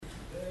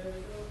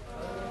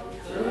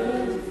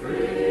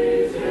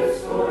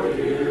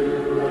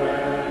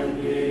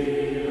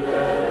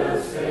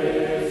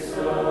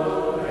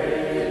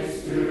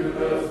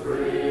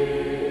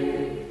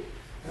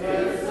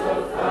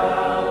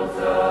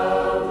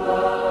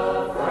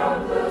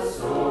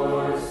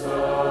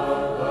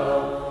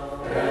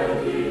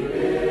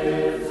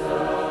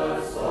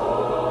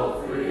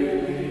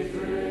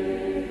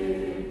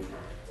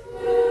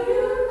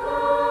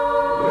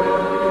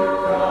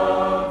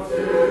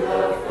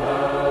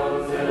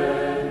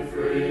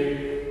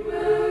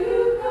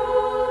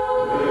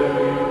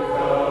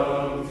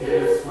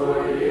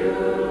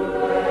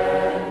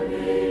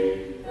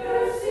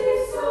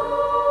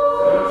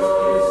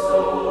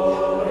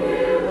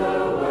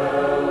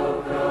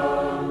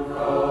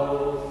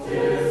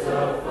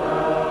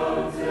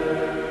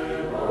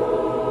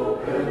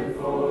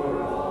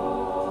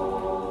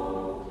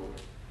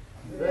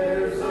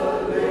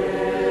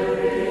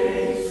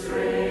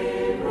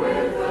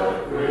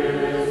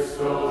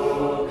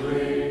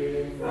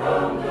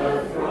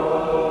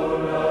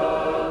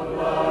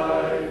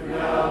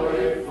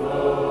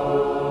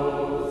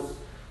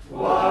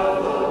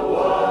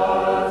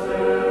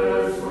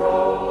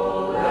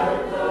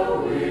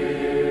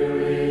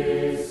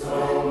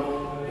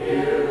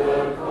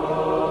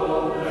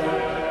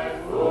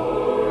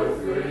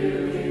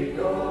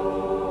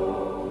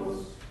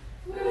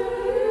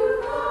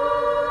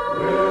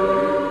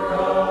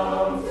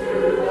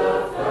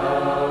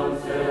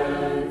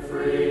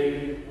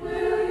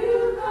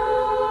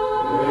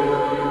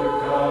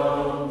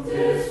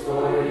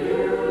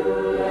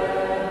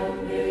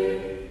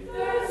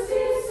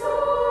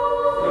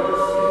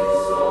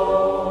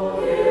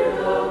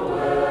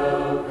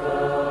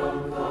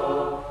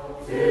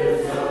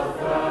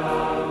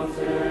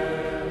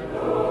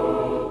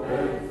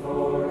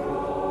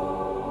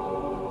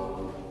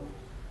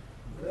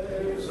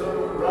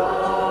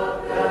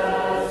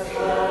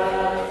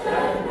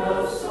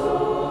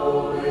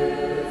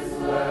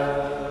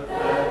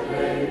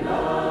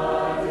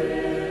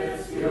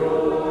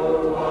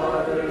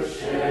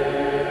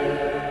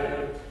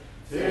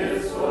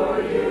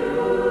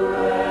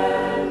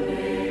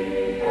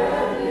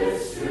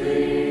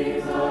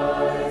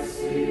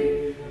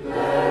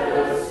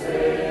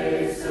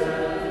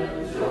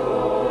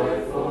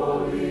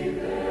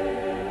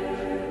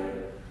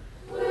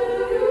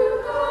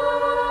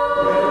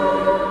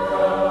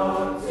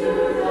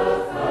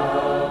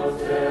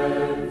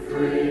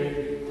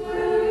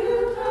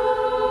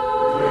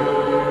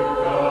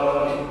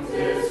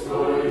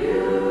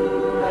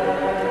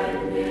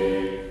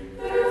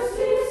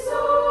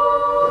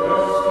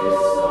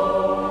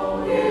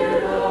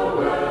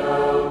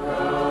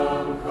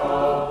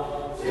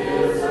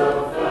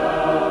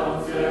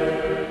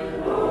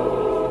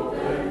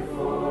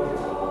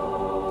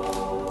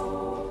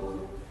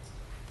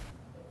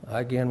I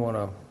again want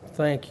to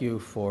thank you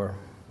for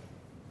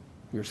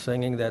your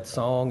singing that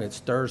song. It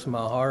stirs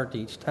my heart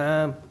each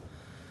time.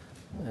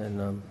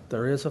 And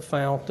there is a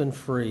fountain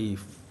free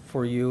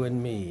for you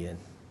and me, and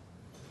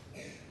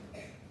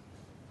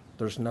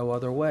there's no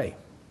other way.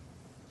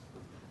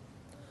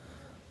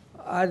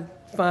 I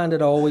find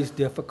it always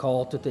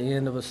difficult at the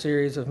end of a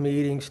series of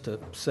meetings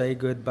to say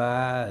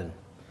goodbye, and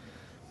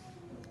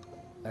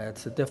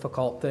it's a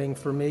difficult thing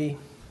for me.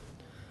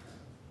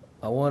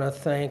 I want to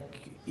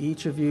thank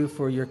each of you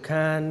for your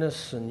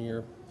kindness and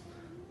your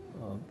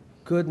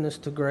goodness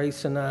to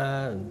Grace and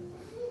I, and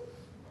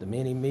the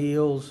many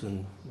meals,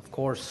 and of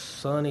course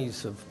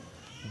Sonny's have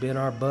been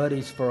our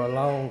buddies for a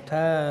long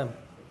time.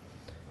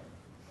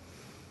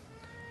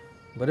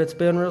 But it's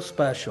been real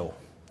special,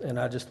 and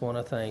I just want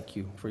to thank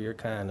you for your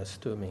kindness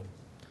to me.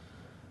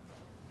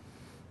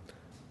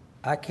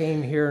 I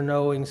came here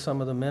knowing some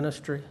of the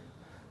ministry.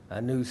 I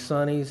knew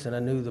Sonny's and I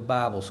knew the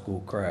Bible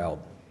school crowd.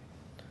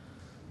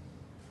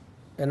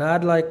 And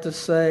I'd like to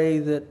say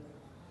that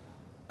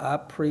I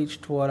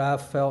preached what I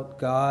felt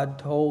God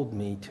told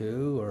me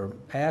to or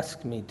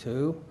asked me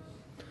to.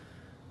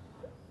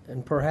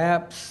 And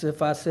perhaps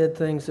if I said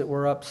things that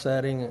were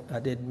upsetting,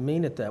 I didn't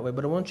mean it that way.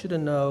 But I want you to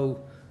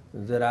know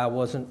that I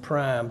wasn't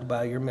primed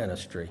by your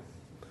ministry.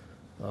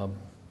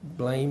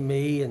 Blame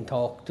me and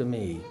talk to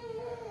me.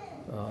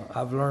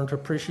 I've learned to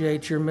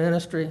appreciate your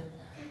ministry.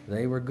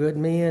 They were good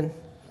men,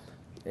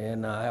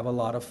 and I have a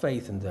lot of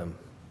faith in them.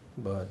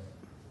 But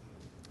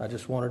I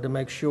just wanted to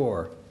make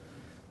sure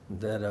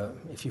that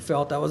if you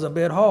felt I was a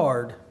bit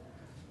hard,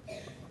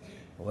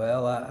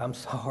 well, I'm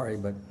sorry,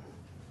 but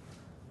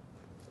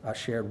I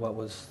shared what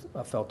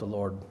I felt the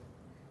Lord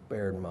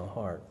bared in my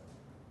heart.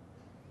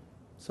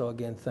 So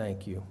again,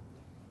 thank you.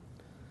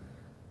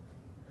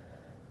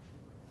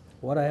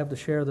 What I have to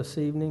share this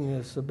evening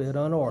is a bit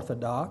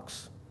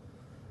unorthodox,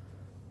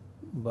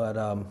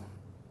 but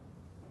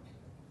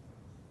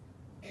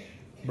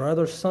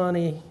Brother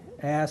Sonny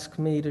asked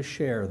me to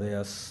share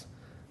this.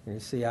 And you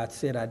see, I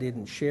said I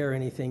didn't share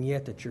anything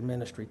yet that your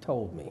ministry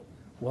told me.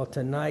 Well,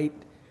 tonight,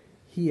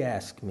 he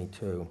asked me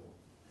to.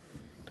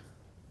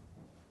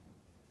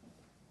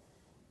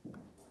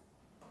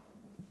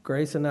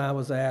 Grace and I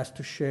was asked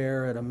to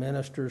share at a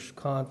ministers'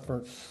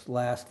 conference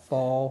last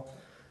fall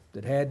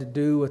that had to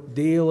do with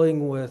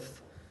dealing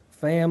with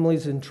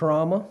families in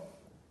trauma.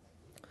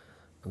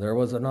 There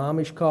was an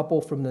Amish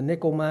couple from the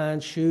nickel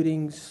mine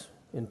shootings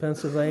in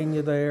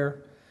Pennsylvania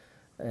there,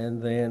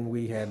 and then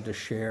we had to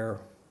share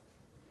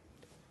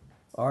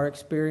our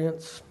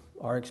experience.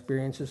 Our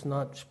experience is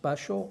not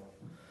special.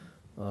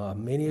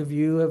 Many of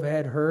you have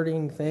had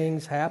hurting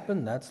things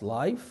happen. That's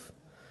life.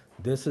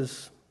 This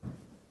is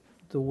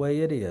the way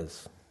it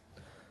is.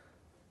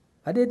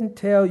 I didn't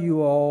tell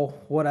you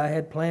all what I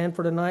had planned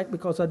for tonight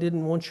because I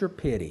didn't want your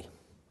pity.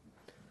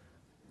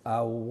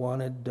 I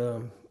wanted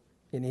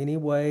in any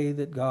way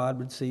that God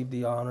would receive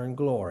the honor and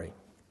glory.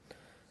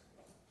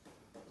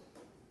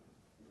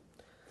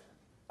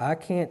 I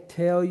can't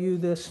tell you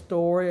this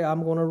story.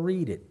 I'm going to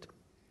read it.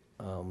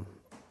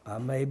 I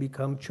may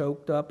become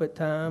choked up at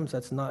times.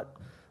 That's not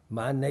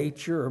my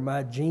nature or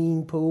my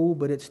gene pool,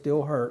 but it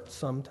still hurts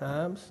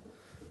sometimes.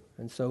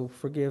 And so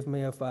forgive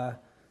me if I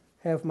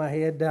have my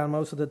head down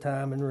most of the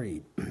time and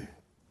read.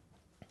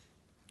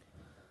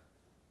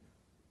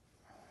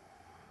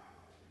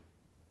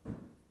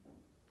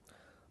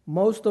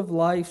 Most of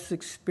life's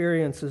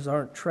experiences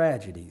aren't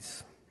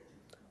tragedies,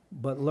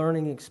 but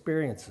learning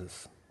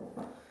experiences.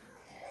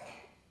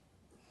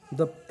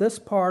 This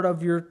part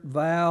of your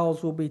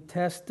vows will be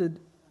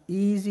tested,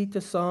 easy to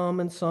some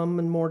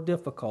and more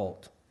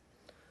difficult.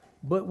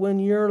 But when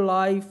your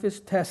life is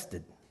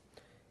tested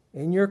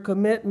and your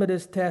commitment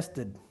is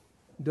tested,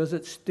 does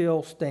it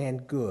still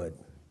stand good?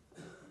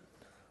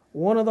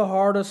 One of the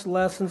hardest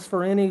lessons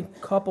for any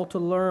couple to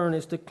learn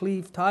is to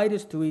cleave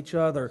tightest to each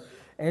other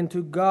and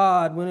to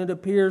God when it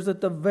appears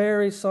that the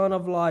very sun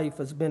of life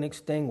has been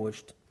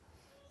extinguished.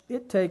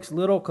 It takes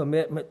little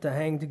commitment to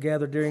hang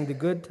together during the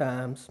good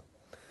times.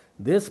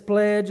 This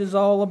pledge is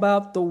all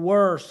about the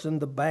worse and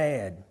the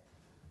bad.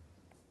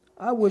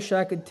 I wish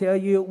I could tell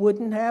you it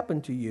wouldn't happen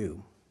to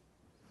you.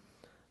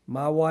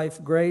 My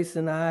wife Grace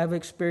and I have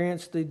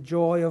experienced the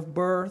joy of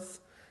birth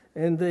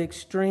and the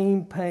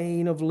extreme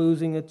pain of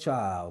losing a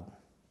child.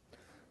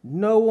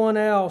 No one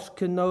else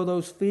can know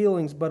those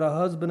feelings but a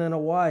husband and a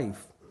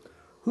wife.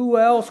 Who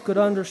else could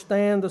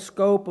understand the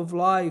scope of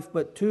life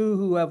but two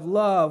who have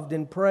loved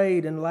and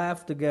prayed and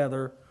laughed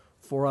together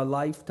for a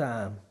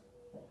lifetime?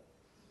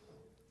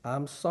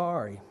 I'm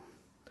sorry,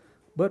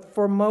 but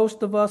for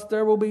most of us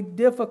there will be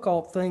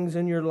difficult things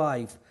in your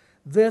life.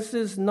 This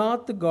is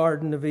not the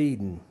Garden of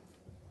Eden.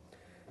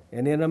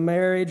 And in a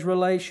marriage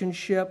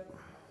relationship,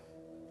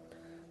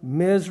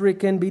 misery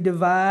can be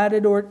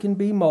divided or it can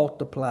be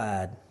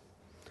multiplied.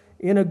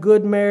 In a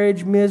good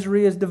marriage,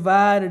 misery is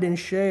divided and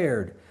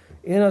shared.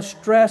 In a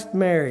stressed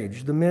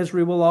marriage, the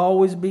misery will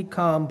always be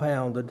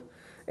compounded.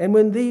 And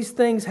when these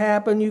things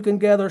happen, you can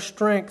gather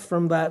strength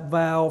from that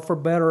vow for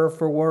better or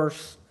for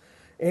worse.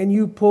 And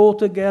you pull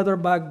together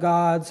by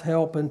God's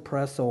help and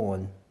press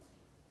on.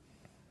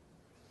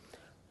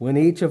 When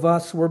each of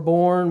us were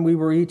born, we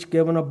were each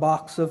given a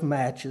box of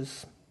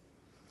matches.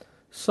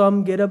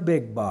 Some get a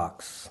big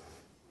box,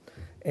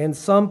 and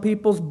some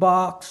people's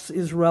box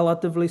is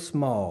relatively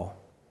small.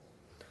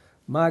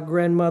 My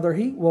grandmother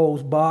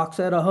Heatwold's box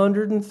had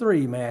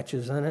 103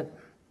 matches in it.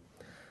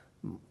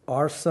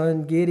 Our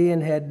son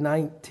Gideon had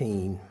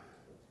 19.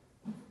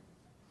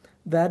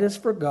 That is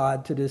for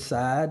God to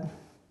decide.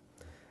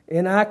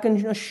 And I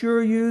can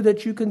assure you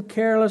that you can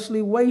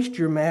carelessly waste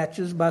your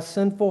matches by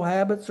sinful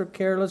habits or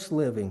careless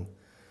living.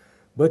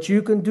 But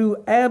you can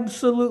do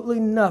absolutely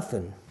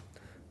nothing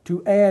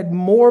to add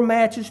more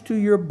matches to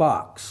your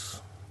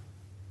box.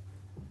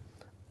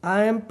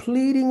 I am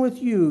pleading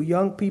with you,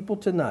 young people,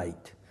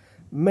 tonight.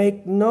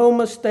 Make no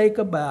mistake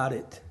about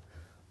it.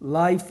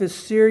 Life is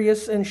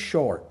serious and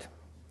short.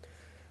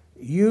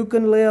 You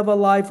can live a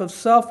life of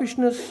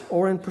selfishness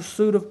or in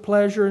pursuit of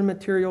pleasure and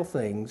material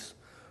things,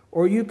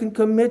 or you can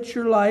commit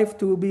your life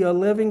to be a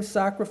living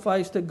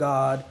sacrifice to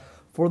God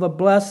for the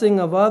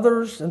blessing of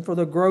others and for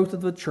the growth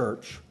of the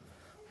church.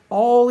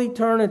 All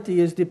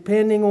eternity is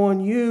depending on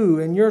you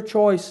and your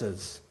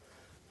choices.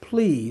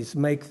 Please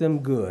make them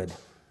good.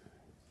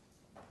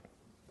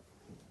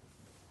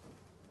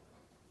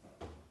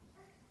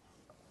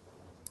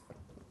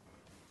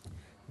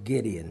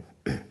 Gideon.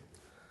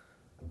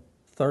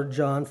 3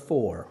 John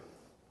 4.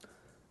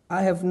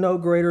 I have no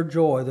greater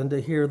joy than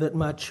to hear that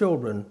my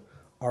children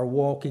are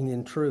walking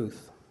in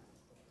truth.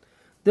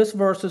 This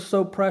verse is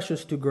so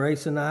precious to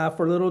Grace and I,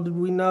 for little did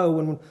we know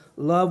when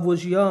love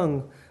was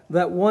young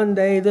that one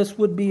day this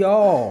would be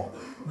all,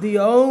 the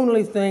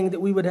only thing that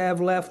we would have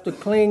left to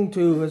cling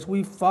to as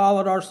we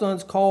followed our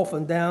son's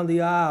coffin down the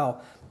aisle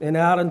and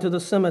out into the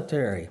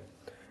cemetery.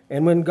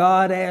 And when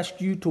God asked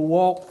you to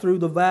walk through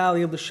the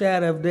valley of the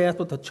shadow of death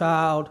with a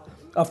child,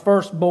 a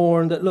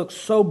firstborn that looks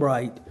so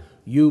bright,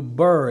 you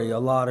bury a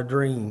lot of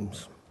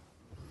dreams.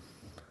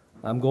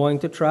 I'm going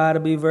to try to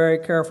be very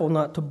careful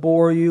not to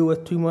bore you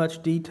with too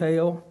much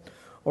detail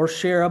or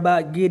share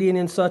about Gideon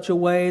in such a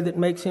way that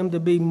makes him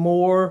to be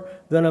more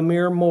than a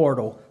mere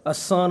mortal, a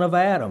son of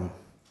Adam.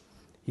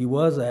 He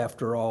was,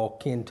 after all,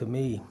 kin to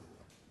me.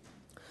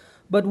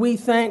 But we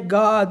thank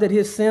God that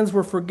his sins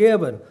were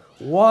forgiven,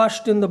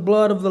 washed in the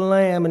blood of the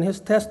Lamb, and his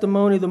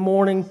testimony the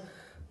morning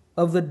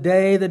of the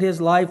day that his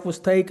life was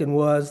taken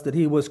was that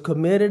he was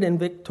committed and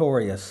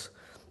victorious.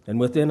 And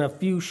within a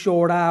few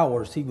short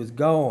hours he was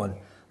gone.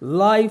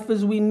 Life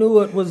as we knew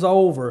it was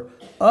over,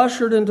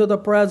 ushered into the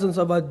presence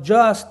of a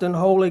just and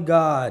holy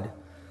God,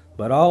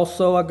 but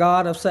also a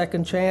God of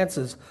second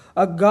chances,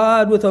 a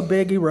God with a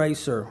big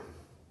eraser.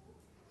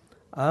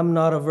 I'm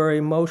not a very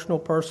emotional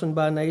person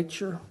by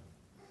nature.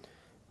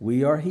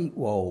 We are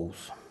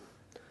Heatwolds.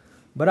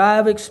 But I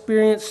have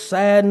experienced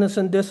sadness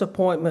and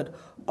disappointment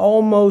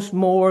almost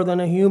more than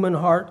a human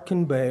heart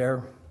can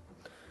bear.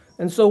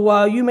 And so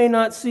while you may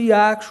not see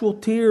actual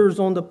tears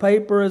on the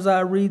paper as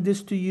I read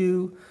this to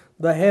you,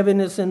 the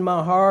heaviness in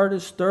my heart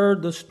has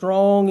stirred the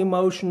strong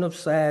emotion of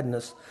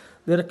sadness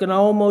that it can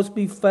almost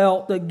be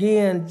felt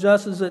again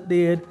just as it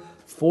did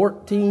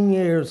 14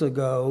 years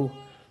ago,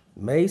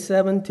 May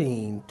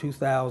 17,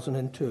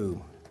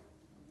 2002.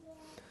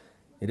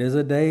 It is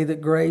a day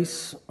that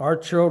Grace, our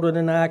children,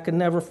 and I can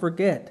never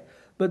forget.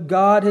 But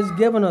God has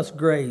given us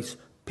grace,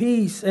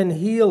 peace, and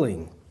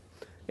healing,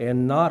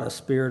 and not a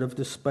spirit of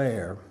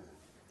despair.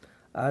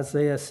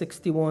 Isaiah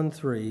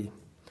 61:3.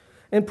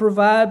 And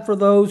provide for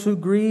those who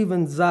grieve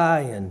in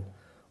Zion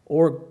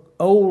or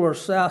Old or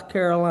South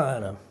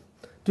Carolina,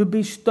 to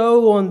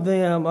bestow on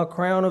them a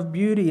crown of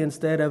beauty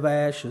instead of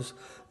ashes,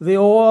 the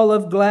oil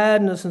of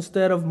gladness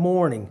instead of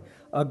mourning,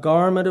 a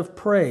garment of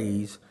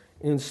praise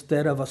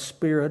instead of a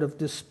spirit of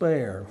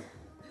despair.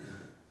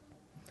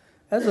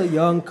 As a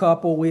young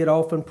couple, we had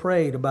often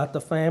prayed about the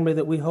family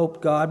that we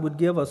hoped God would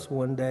give us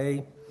one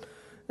day.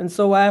 And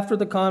so after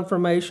the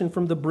confirmation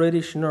from the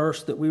British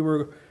nurse that we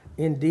were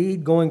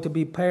indeed going to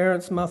be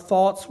parents, my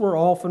thoughts were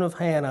often of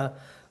Hannah,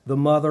 the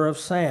mother of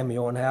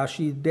Samuel, and how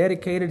she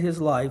dedicated his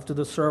life to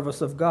the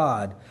service of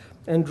God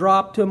and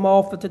dropped him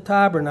off at the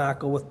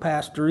tabernacle with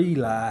Pastor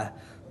Eli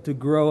to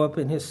grow up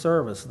in his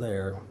service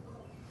there.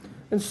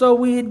 And so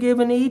we had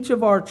given each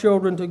of our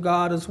children to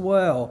God as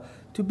well,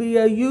 to be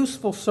a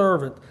useful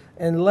servant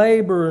and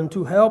labor and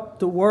to help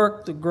to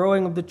work the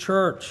growing of the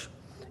church.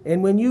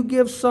 And when you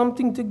give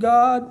something to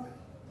God,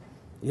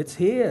 it's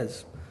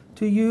His,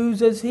 to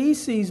use as He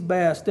sees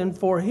best and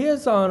for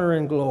His honor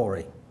and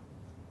glory.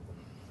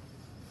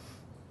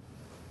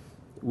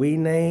 We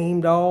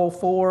named all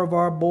 4 of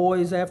our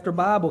boys after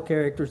Bible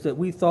characters that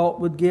we thought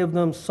would give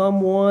them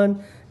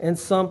someone and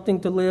something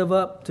to live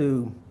up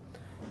to.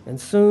 And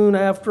soon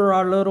after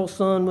our little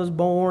son was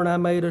born, I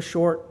made a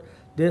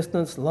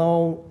short-distance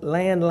long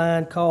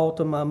landline call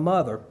to my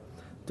mother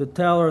to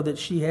tell her that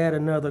she had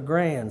another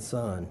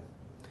grandson.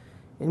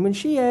 And when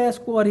she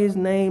asked what his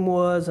name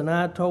was and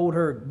I told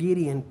her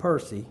Gideon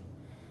Percy,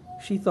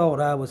 she thought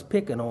I was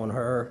picking on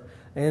her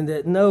and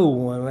that no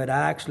one had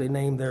actually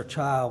named their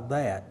child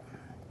that.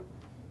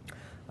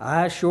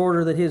 I assured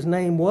her that his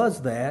name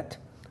was that,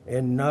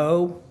 and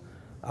no,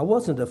 I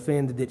wasn't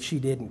offended that she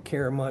didn't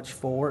care much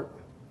for it.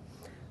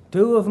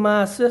 2 of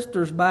my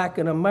sisters back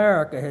in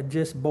America had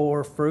just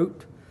bore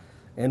fruit,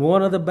 and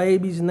one of the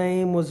babies'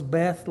 name was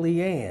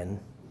Bethlehem,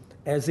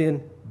 as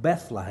in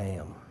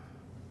Bethlehem.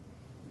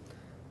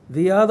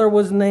 The other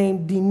was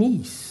named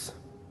Denise,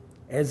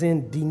 as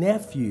in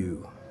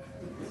de-nephew.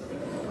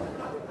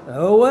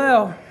 Oh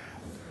well,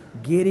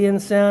 Gideon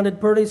sounded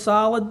pretty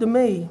solid to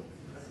me.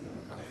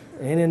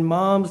 And in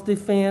Mom's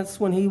defense,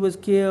 when he was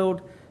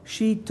killed,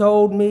 she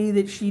told me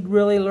that she'd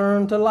really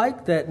learned to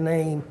like that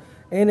name,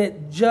 and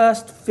it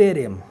just fit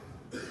him.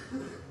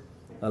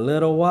 A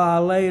little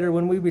while later,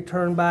 when we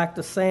returned back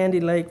to Sandy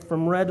Lake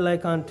from Red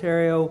Lake,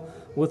 Ontario,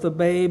 with a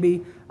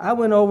baby, I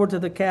went over to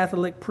the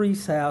Catholic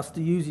priest's house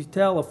to use his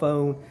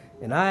telephone,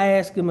 and I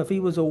asked him if he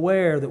was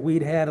aware that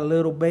we'd had a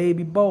little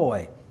baby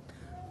boy.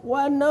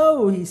 "Why,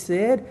 no," he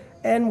said.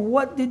 "And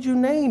what did you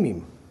name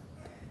him?"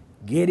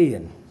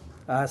 "Gideon,"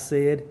 I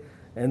said.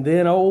 And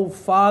then old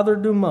Father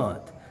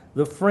Dumont,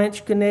 the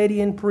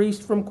French-Canadian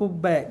priest from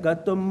Quebec,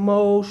 got the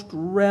most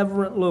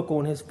reverent look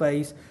on his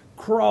face,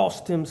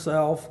 crossed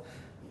himself,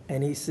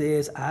 and he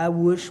says, "I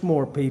wish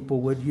more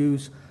people would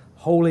use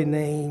holy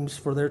names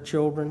for their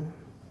children."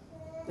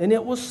 And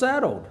it was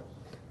settled.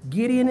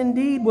 Gideon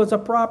indeed was a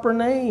proper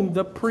name.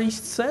 The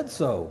priest said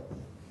so.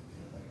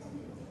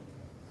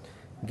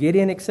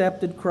 Gideon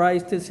accepted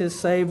Christ as his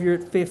Savior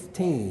at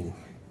 15.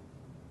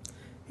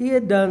 He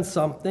had done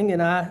something,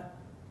 and I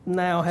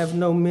now have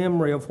no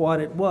memory of what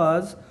it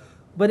was,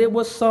 but it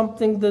was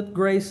something that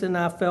Grace and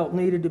I felt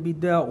needed to be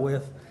dealt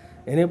with.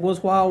 And it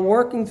was while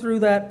working through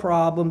that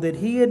problem that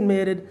he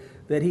admitted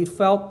that he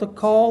felt the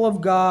call of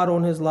God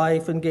on his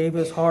life and gave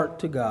his heart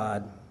to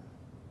God.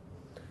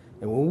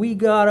 And when we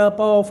got up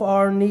off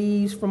our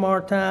knees from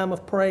our time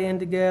of praying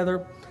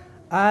together,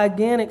 I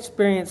again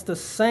experienced the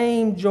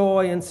same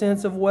joy and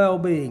sense of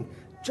well-being,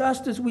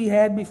 just as we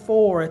had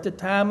before at the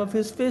time of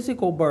his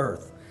physical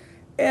birth.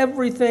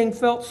 Everything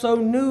felt so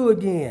new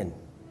again.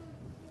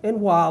 And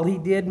while he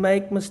did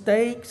make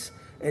mistakes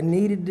and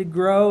needed to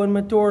grow and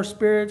mature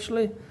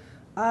spiritually,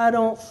 I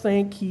don't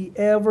think he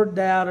ever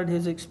doubted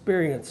his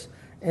experience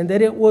and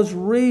that it was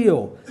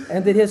real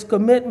and that his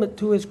commitment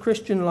to his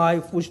Christian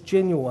life was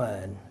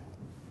genuine.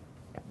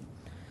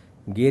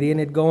 Gideon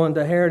had gone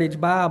to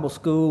Heritage Bible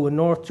School in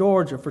North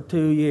Georgia for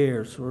 2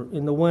 years, or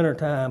in the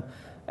wintertime,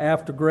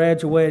 after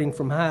graduating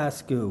from high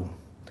school.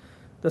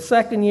 The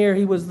second year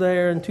he was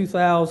there, in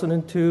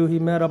 2002, he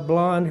met a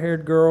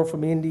blonde-haired girl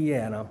from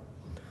Indiana,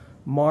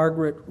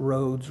 Margaret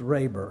Rhodes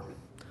Raber.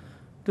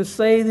 To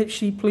say that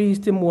she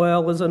pleased him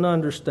well is an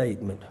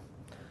understatement.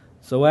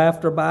 So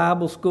after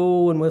Bible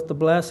school and with the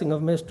blessing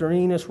of Mr.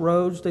 Enos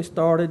Rhodes, they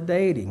started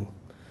dating.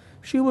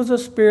 She was a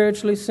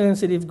spiritually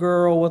sensitive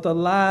girl with a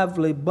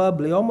lively,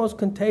 bubbly, almost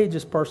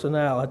contagious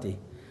personality.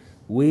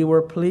 We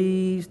were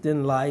pleased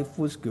and life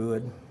was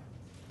good.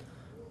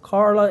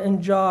 Carla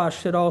and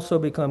Josh had also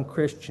become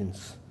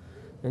Christians.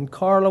 And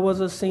Carla was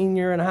a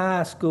senior in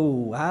high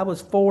school. I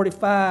was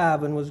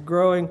 45 and was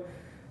growing,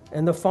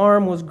 and the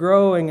farm was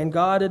growing, and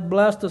God had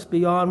blessed us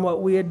beyond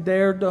what we had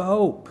dared to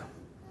hope.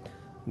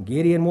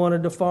 Gideon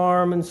wanted to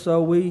farm, and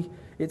so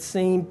it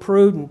seemed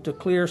prudent to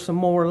clear some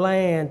more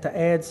land, to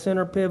add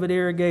center pivot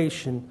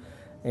irrigation,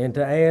 and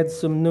to add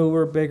some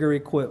newer, bigger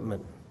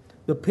equipment.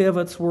 The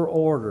pivots were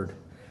ordered.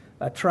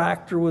 A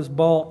tractor was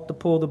bought to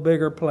pull the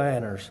bigger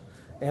planters,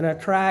 and a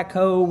track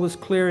hoe was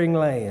clearing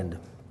land.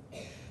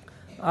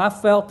 I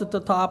felt at the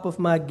top of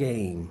my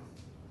game.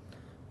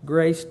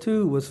 Grace,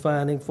 too, was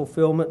finding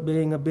fulfillment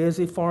being a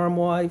busy farm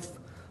wife,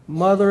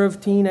 mother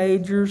of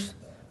teenagers,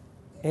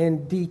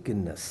 and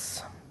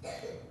deaconess.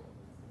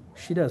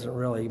 She doesn't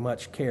really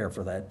much care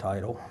for that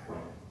title.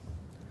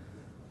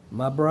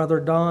 My brother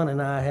Don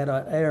and I had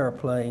an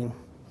airplane,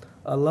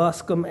 a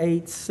Luscombe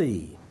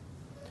 8C.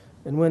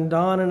 And when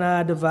Don and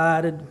I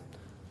decided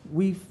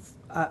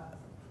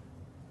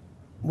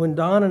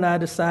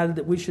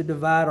that we should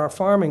divide our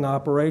farming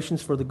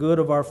operations for the good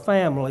of our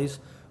families,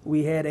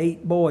 we had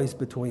 8 boys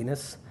between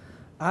us.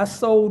 I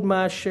sold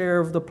my share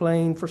of the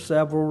plane for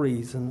several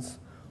reasons.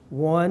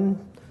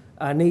 1,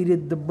 I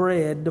needed the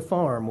bread to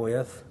farm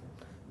with.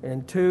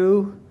 And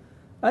 2,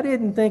 I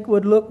didn't think it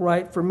would look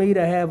right for me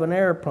to have an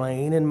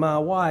airplane and my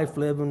wife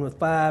living with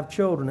 5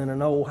 children in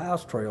an old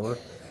house trailer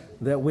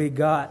that we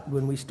got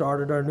when we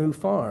started our new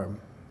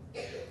farm.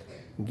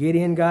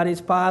 Gideon got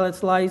his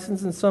pilot's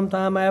license, and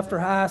sometime after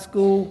high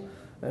school,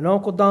 and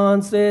Uncle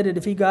Don said that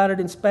if he got it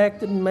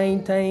inspected and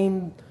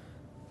maintained,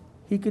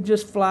 he could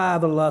just fly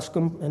the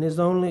Luscombe, and his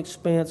only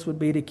expense would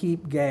be to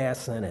keep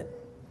gas in it.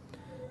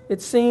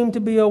 It seemed to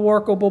be a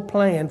workable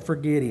plan for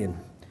Gideon.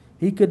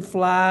 He could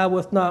fly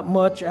with not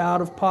much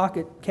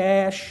out-of-pocket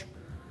cash.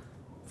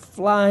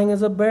 Flying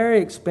is a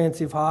very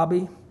expensive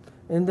hobby,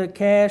 and the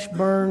cash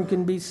burn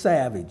can be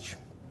savage.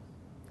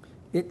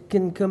 It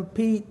can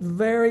compete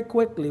very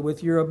quickly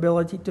with your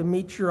ability to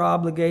meet your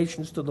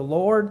obligations to the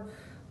Lord,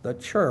 the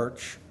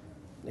church,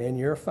 and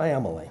your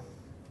family.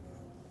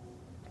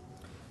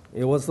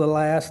 It was the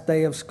last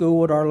day of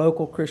school at our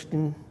local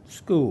Christian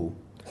school.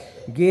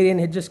 Gideon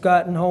had just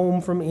gotten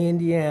home from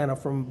Indiana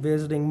from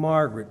visiting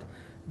Margaret.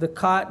 The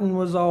cotton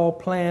was all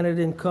planted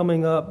and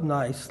coming up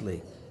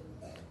nicely.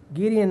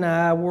 Gideon and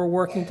I were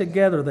working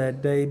together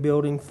that day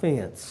building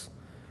fence.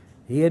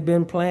 He had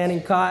been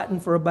planting cotton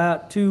for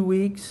about 2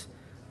 weeks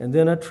and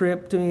then a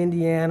trip to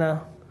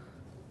Indiana.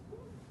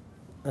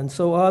 And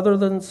so other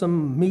than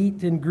some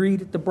meet and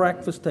greet at the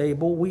breakfast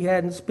table, we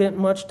hadn't spent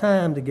much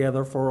time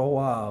together for a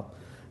while.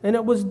 And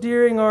it was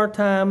during our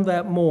time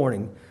that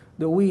morning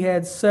that we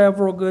had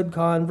several good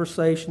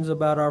conversations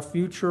about our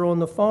future on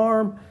the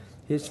farm,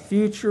 his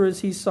future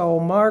as he saw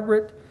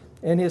Margaret,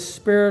 and his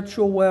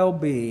spiritual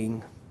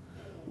well-being.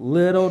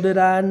 Little did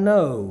I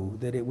know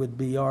that it would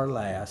be our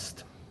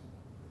last.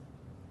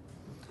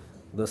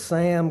 The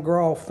Sam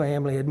Groff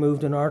family had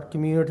moved in our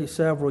community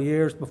several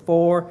years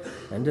before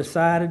and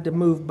decided to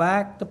move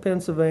back to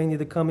Pennsylvania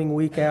the coming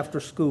week after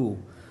school.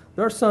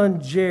 Their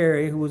son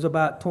Jerry, who was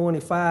about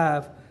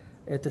 25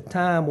 at the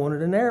time,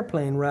 wanted an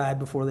airplane ride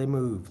before they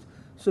moved.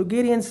 So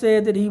Gideon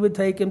said that he would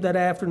take him that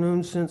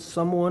afternoon since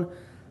someone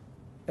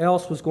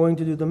else was going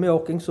to do the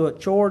milking. So at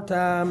chore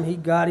time, he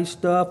got his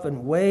stuff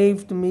and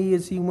waved to me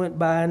as he went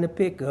by in the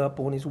pickup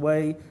on his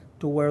way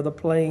to where the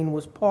plane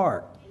was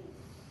parked.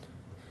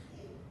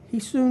 He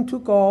soon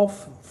took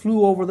off,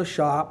 flew over the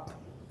shop,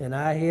 and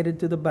I headed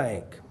to the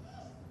bank.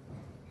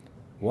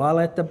 While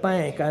at the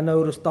bank, I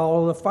noticed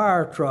all of the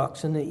fire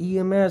trucks and the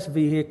EMS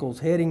vehicles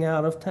heading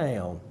out of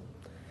town.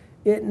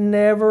 It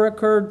never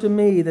occurred to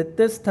me that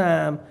this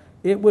time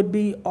it would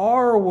be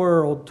our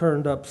world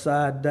turned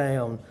upside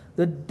down.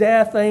 The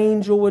death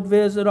angel would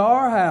visit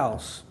our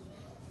house.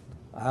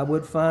 I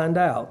would find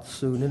out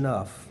soon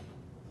enough.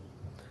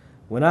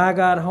 When I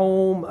got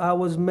home, I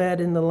was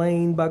met in the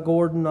lane by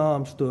Gordon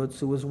Amstutz,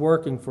 who was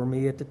working for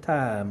me at the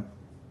time.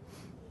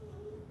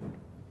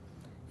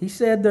 He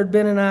said there'd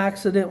been an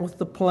accident with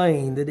the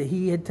plane, that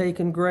he had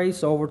taken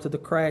Grace over to the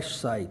crash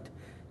site.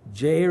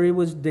 Jerry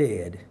was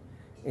dead,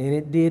 and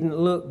it didn't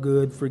look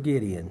good for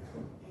Gideon.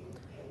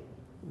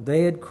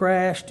 They had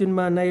crashed in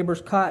my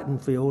neighbor's cotton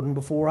field, and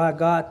before I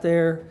got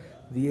there,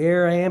 the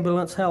air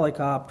ambulance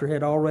helicopter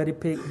had already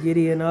picked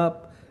Gideon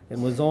up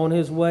and was on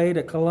his way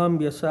to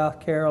Columbia, South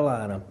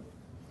Carolina.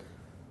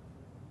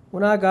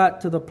 When I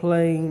got to the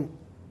plane,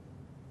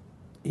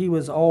 he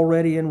was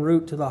already en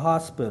route to the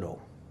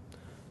hospital.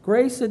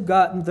 Grace had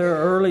gotten there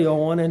early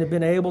on and had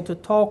been able to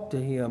talk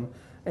to him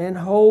and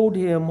hold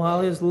him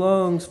while his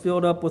lungs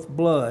filled up with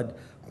blood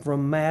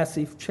from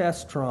massive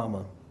chest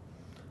trauma.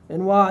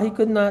 And while he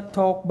could not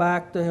talk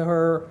back to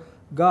her,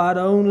 God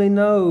only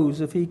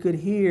knows if he could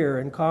hear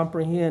and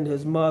comprehend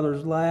his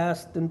mother's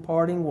last and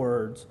parting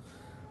words.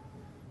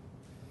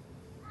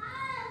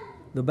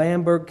 The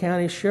Bamberg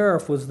County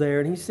Sheriff was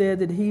there, and he said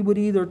that he would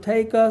either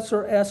take us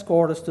or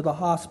escort us to the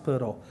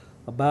hospital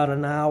about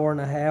an hour and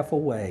a half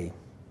away.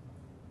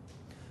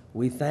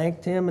 We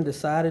thanked him and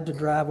decided to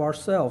drive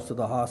ourselves to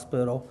the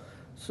hospital,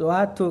 so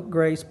I took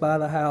Grace by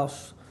the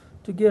house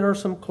to get her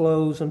some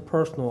clothes and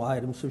personal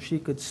items so she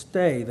could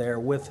stay there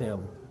with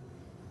him.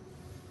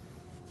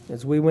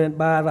 As we went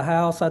by the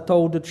house, I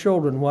told the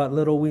children what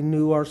little we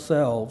knew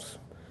ourselves.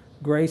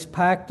 Grace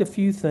packed a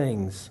few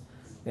things,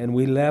 and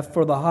we left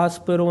for the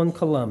hospital in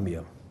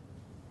Columbia.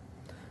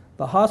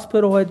 The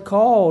hospital had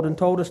called and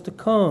told us to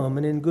come,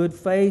 and in good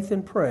faith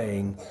and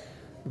praying,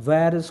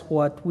 that is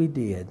what we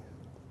did.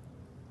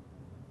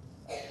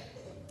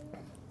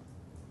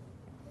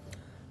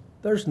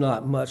 There's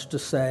not much to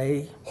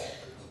say,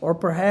 or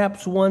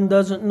perhaps one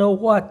doesn't know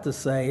what to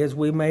say as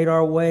we made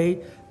our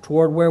way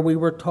toward where we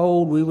were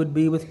told we would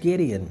be with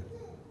Gideon.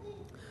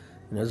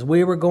 And as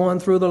we were going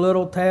through the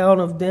little town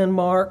of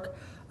Denmark,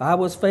 I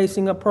was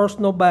facing a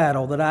personal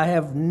battle that I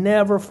have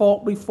never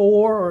fought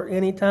before or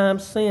any time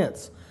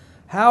since.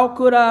 How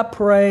could I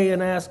pray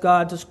and ask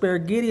God to spare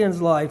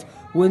Gideon's life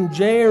when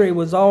Jerry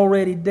was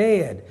already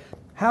dead?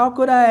 How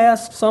could I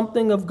ask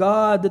something of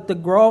God that the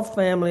Groff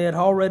family had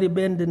already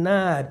been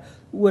denied?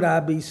 Would I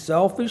be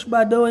selfish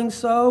by doing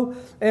so?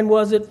 And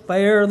was it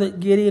fair that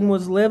Gideon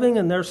was living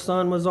and their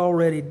son was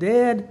already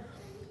dead?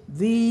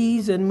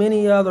 These and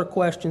many other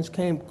questions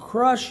came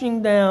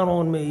crushing down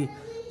on me,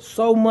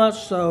 so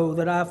much so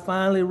that I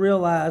finally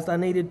realized I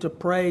needed to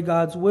pray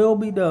God's will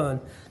be done.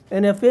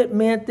 And if it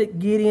meant that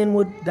Gideon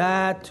would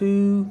die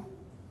too,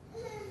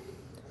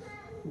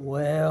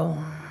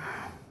 well,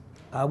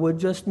 I would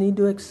just need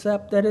to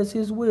accept that as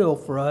his will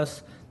for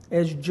us,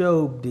 as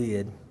Job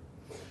did.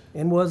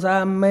 And was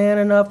I man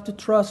enough to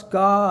trust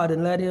God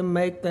and let him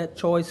make that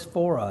choice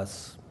for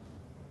us?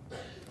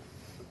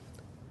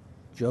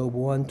 Job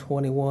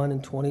 1:21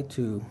 and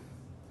 22.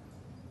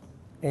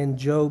 And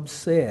Job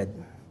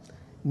said,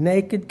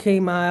 naked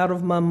came I out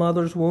of my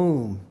mother's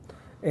womb,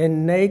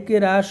 and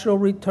naked I shall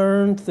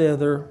return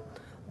thither.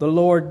 The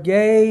Lord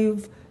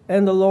gave,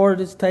 and the Lord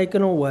has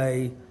taken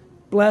away.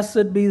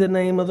 Blessed be the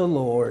name of the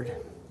Lord.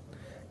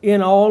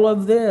 In all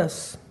of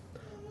this,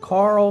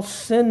 Carl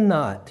sinned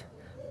not,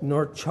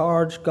 nor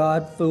charged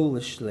God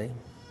foolishly.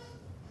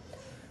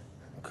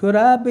 Could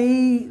I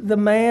be the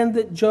man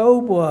that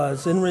Job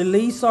was and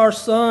release our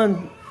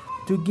son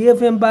to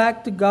give him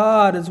back to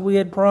God as we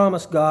had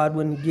promised God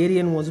when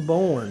Gideon was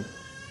born.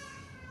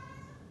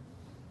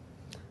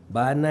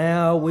 By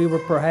now, we were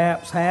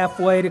perhaps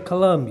halfway to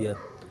Columbia,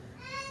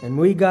 and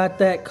we got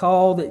that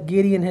call that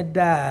Gideon had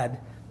died,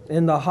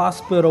 and the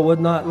hospital would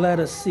not let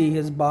us see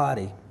his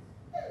body.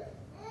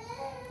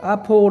 I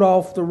pulled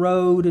off the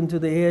road into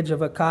the edge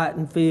of a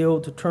cotton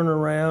field to turn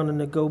around and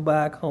to go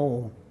back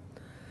home.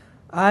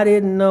 I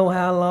didn't know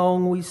how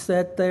long we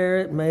sat there.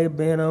 It may have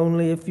been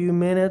only a few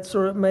minutes,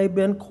 or it may have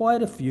been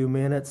quite a few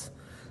minutes,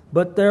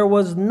 but there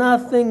was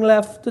nothing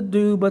left to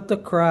do but the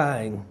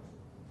crying.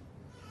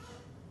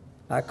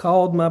 I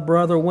called my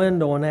brother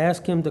Wendell and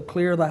asked him to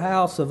clear the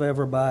house of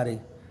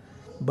everybody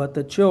but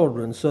the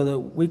children so that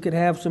we could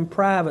have some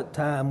private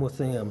time with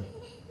them.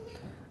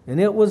 And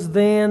it was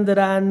then that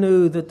I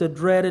knew that the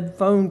dreaded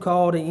phone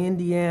call to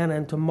Indiana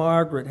and to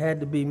Margaret had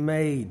to be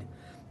made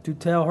to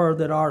tell her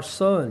that our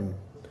son,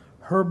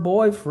 her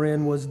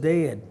boyfriend, was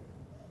dead.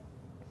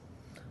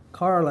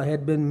 Carla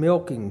had been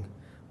milking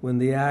when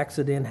the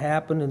accident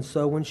happened, and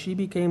so when she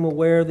became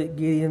aware that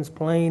Gideon's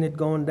plane had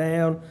gone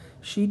down,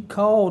 she'd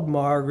called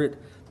Margaret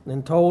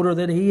and told her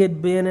that he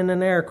had been in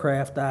an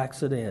aircraft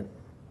accident.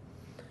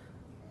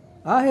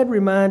 I had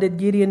reminded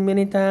Gideon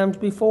many times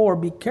before,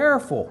 be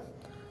careful.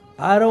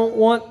 I don't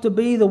want to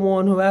be the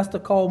one who has to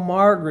call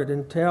Margaret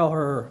and tell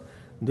her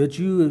that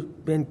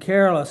you've been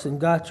careless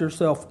and got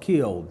yourself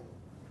killed.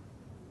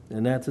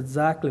 And that's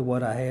exactly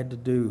what I had to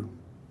do.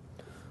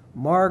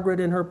 Margaret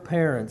and her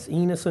parents,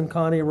 Enos and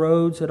Connie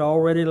Rhodes, had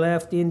already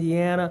left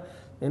Indiana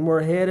and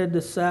were headed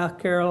to South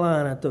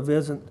Carolina to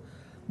visit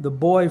the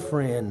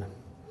boyfriend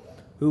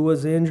who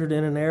was injured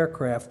in an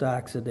aircraft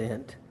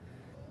accident.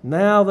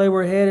 Now they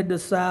were headed to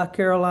South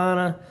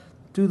Carolina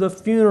to the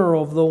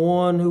funeral of the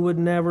one who would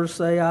never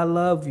say, "I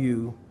love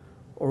you,"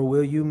 or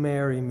 "Will you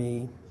marry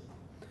me?"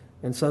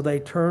 And so they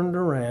turned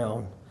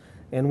around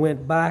and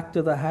went back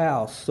to the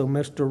house so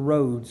Mr.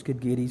 Rhodes could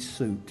get his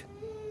suit.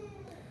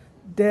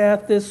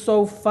 Death is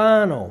so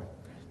final,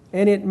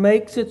 and it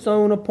makes its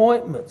own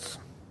appointments.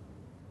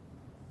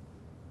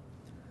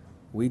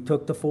 We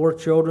took the 4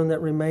 children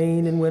that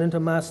remained and went into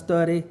my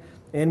study,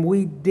 and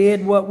we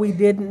did what we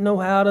didn't know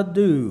how to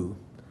do: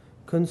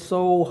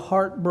 console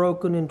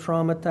heartbroken and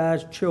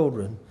traumatized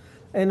children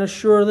and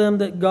assure them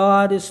that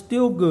God is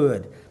still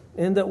good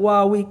and that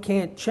while we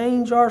can't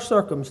change our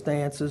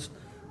circumstances,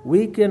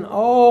 we can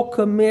all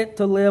commit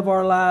to live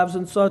our lives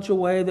in such a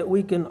way that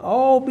we can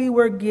all be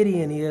where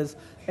Gideon is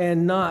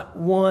and not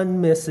one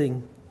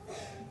missing.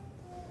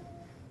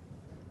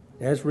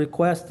 As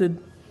requested,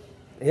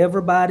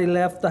 everybody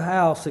left the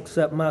house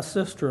except my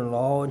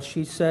sister-in-law, and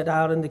she sat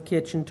out in the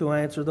kitchen to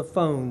answer the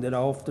phone that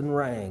often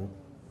rang.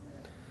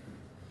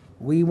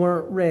 We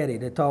weren't ready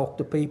to talk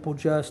to people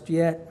just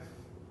yet.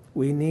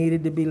 We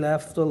needed to be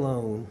left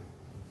alone.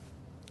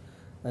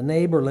 A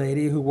neighbor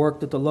lady who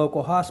worked at the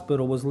local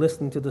hospital was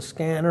listening to the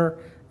scanner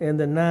and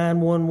the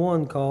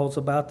 911 calls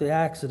about the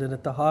accident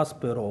at the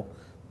hospital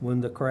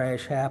when the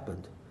crash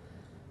happened.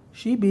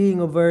 She,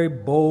 being a very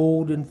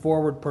bold and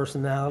forward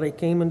personality,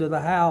 came into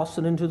the house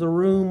and into the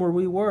room where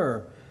we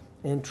were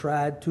and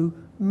tried to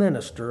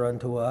minister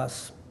unto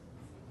us.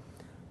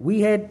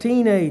 We had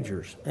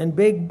teenagers and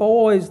big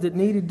boys that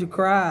needed to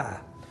cry.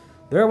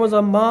 There was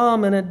a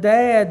mom and a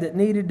dad that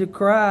needed to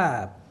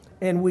cry,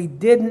 and we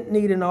didn't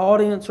need an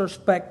audience or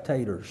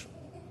spectators.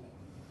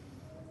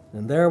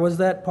 And there was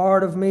that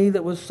part of me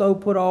that was so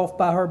put off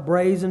by her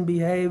brazen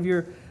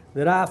behavior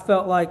that I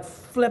felt like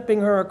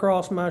flipping her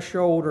across my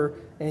shoulder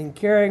and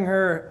carrying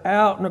her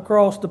out and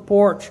across the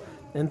porch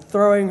and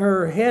throwing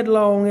her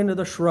headlong into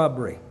the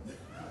shrubbery.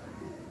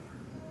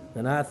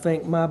 And I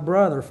think my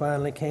brother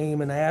finally came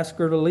and asked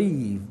her to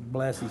leave,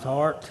 bless his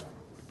heart.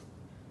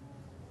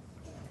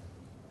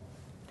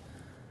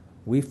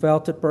 We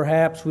felt that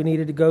perhaps we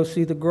needed to go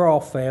see the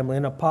Groff family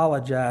and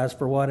apologize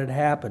for what had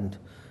happened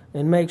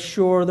and make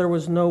sure there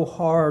was no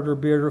hard or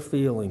bitter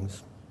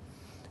feelings.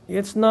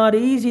 It's not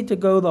easy to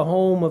go to the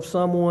home of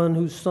someone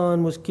whose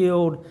son was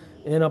killed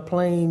in a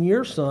plane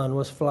your son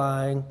was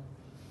flying,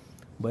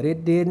 but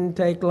it didn't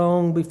take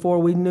long before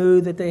we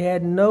knew that they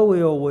had no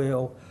ill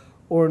will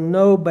or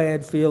no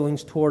bad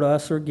feelings toward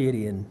us or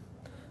Gideon.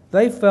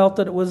 They felt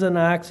that it was an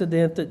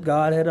accident, that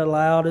God had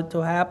allowed it to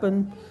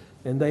happen,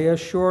 and they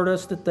assured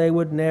us that they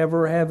would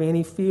never have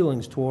any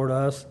feelings toward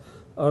us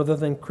other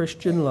than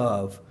Christian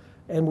love,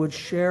 and would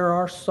share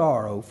our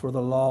sorrow for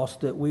the loss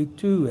that we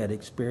too had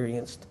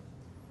experienced.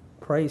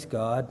 Praise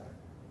God.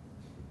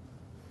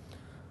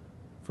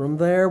 From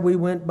there we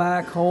went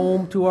back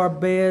home to our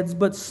beds,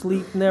 but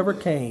sleep never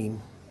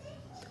came.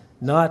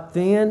 Not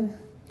then,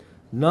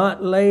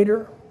 not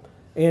later,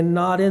 and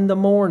not in the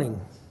morning.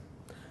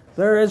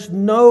 There is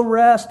no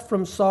rest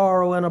from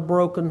sorrow and a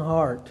broken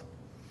heart.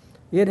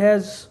 It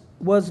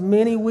was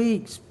many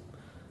weeks,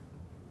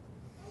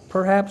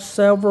 perhaps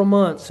several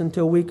months,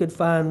 until we could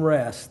find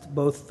rest,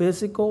 both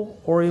physical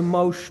or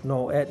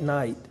emotional, at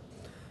night.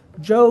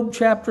 Job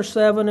chapter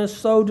 7 is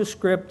so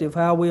descriptive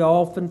how we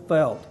often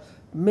felt.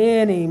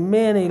 Many,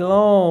 many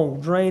long,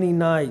 draining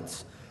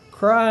nights,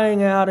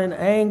 crying out in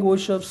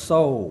anguish of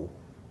soul.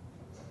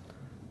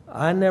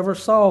 I never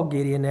saw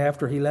Gideon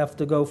after he left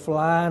to go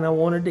fly, and I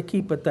wanted to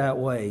keep it that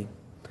way.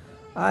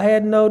 I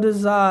had no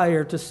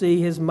desire to see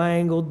his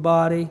mangled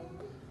body,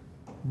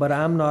 but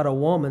I'm not a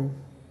woman,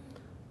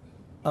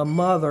 a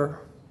mother.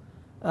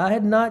 I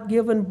had not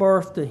given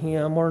birth to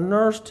him or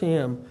nursed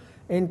him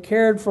and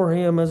cared for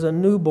him as a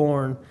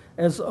newborn,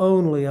 as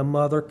only a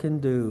mother can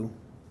do.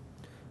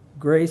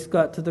 Grace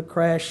got to the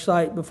crash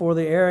site before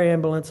the air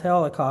ambulance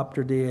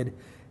helicopter did,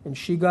 and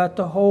she got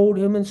to hold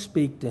him and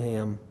speak to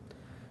him.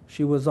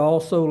 She was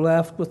also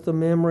left with the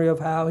memory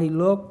of how he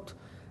looked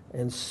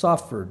and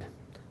suffered,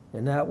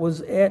 and that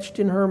was etched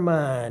in her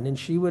mind, and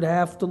she would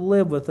have to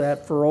live with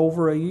that for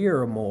over a year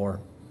or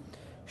more.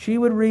 She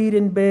would read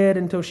in bed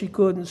until she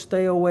couldn't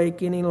stay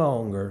awake any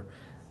longer,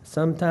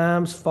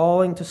 sometimes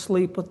falling to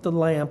sleep with the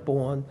lamp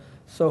on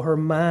so her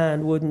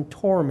mind wouldn't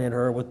torment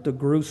her with the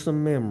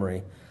gruesome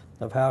memory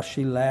of how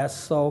she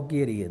last saw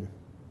Gideon.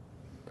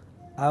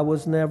 I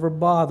was never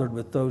bothered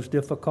with those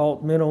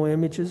difficult mental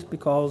images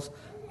because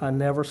I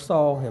never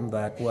saw him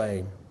that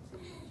way.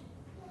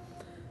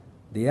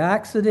 The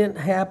accident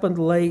happened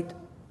late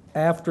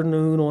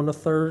afternoon on a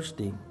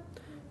Thursday.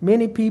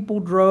 Many people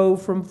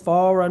drove from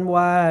far and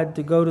wide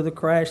to go to the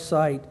crash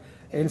site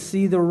and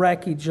see the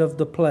wreckage of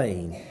the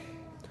plane.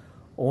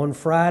 On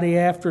Friday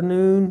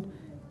afternoon,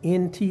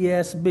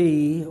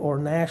 NTSB, or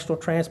National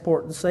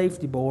Transport and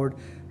Safety Board,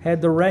 had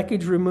the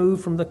wreckage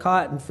removed from the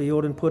cotton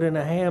field and put in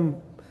a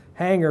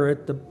hangar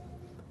at the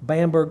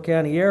Bamberg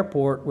County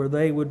Airport, where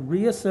they would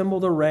reassemble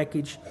the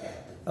wreckage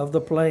of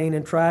the plane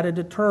and try to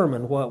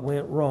determine what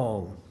went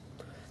wrong.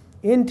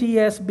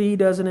 NTSB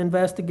does an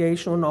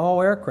investigation on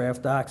all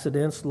aircraft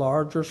accidents,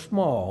 large or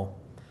small.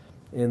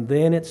 And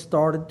then it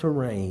started to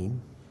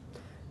rain.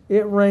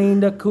 It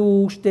rained a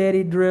cool,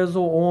 steady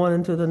drizzle on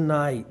into the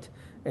night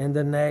and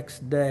the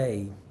next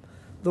day.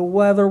 The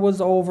weather was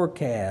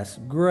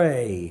overcast,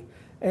 gray,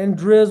 and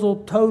drizzle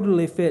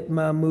totally fit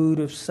my mood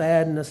of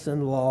sadness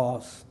and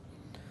loss.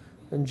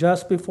 And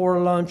just before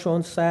lunch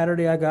on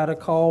Saturday, I got a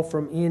call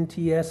from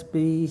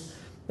NTSB.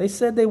 They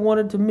said they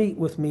wanted to meet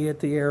with me at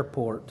the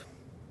airport.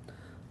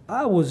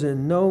 I was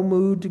in no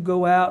mood to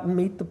go out and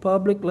meet the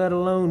public, let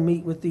alone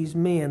meet with these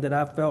men that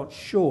I felt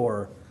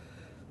sure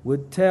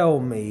would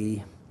tell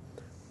me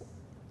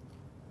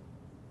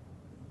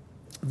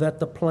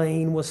that the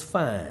plane was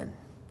fine.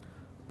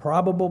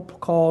 Probable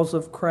cause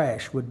of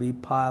crash would be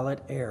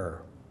pilot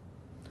error.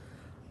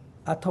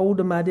 I told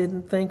them I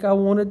didn't think I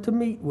wanted to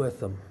meet with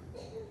them.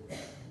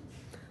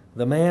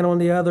 The man on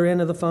the other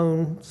end of the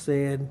phone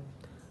said,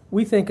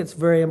 "We think it's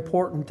very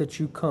important that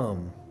you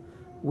come.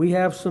 We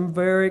have some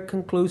very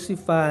conclusive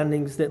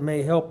findings that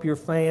may help your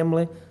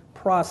family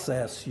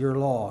process your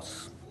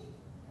loss."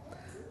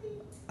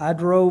 I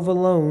drove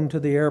alone to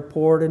the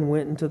airport and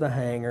went into the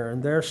hangar,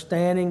 and there,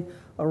 standing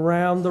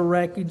around the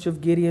wreckage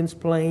of Gideon's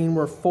plane,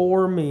 were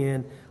 4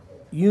 men,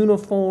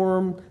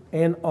 uniformed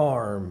and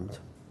armed.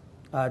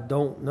 I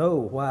don't know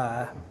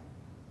why.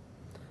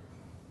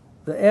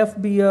 The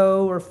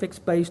FBO, or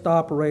fixed-based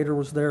operator,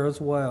 was there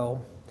as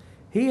well.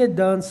 He had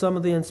done some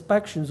of the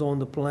inspections on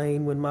the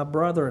plane when my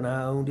brother and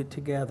I owned it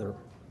together.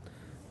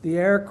 The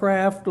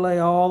aircraft lay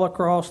all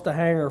across the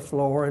hangar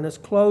floor and as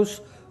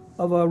close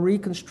of a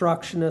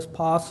reconstruction as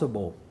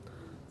possible.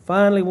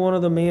 Finally, one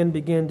of the men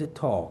began to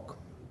talk.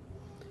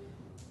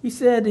 He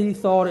said he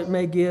thought it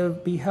may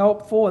be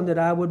helpful and that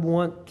I would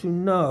want to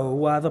know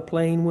why the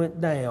plane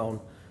went down,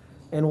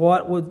 and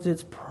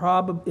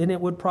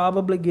it would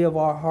probably give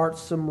our hearts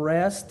some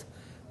rest,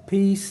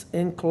 peace,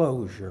 and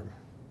closure.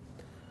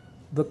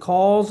 The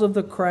cause of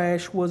the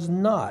crash was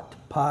not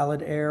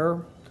pilot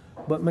error,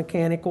 but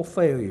mechanical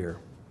failure.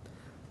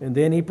 And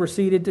then he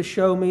proceeded to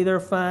show me their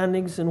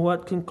findings and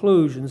what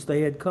conclusions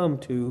they had come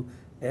to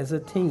as a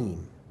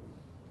team.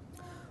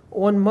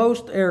 On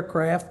most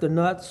aircraft, the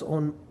nuts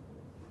on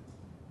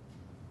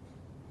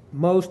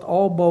most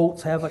all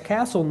bolts have a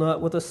castle nut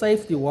with a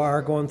safety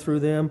wire going through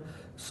them,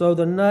 so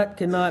the nut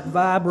cannot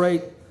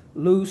vibrate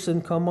loose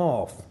and come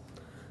off.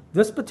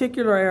 This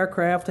particular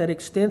aircraft had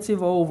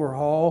extensive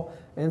overhaul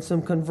and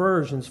some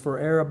conversions for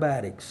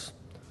aerobatics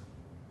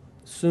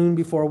soon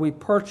before we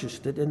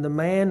purchased it, and the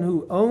man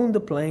who owned the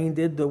plane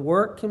did the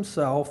work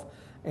himself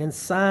and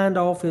signed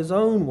off his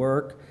own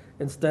work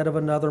instead of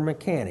another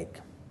mechanic.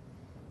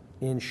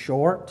 In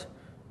short,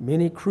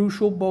 many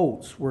crucial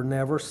bolts were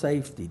never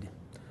safetied.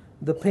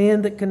 The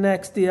pin that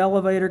connects the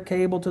elevator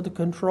cable to the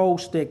control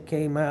stick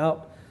came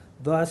out.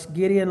 Thus,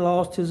 Gideon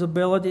lost his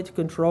ability to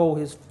control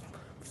his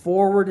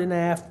forward and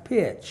aft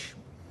pitch.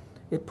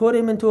 It put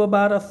him into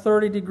about a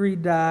 30-degree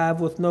dive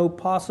with no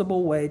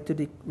possible way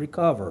to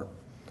recover.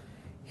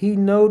 He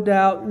no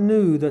doubt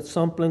knew that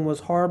something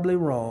was horribly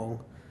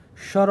wrong,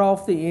 shut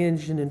off the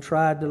engine, and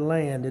tried to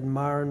land in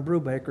Myron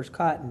Brubaker's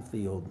cotton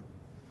field.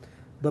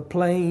 The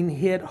plane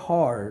hit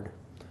hard,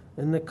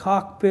 and the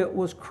cockpit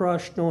was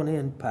crushed on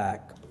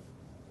impact.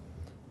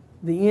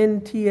 The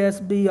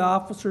NTSB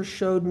officers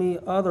showed me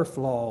other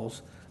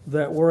flaws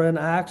that were an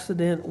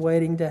accident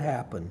waiting to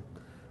happen.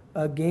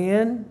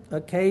 Again,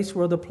 a case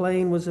where the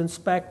plane was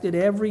inspected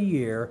every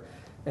year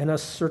and a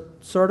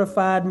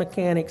certified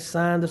mechanic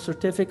signed a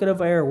certificate of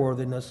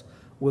airworthiness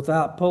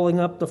without pulling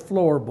up the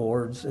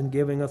floorboards and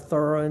giving a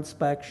thorough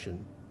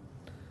inspection.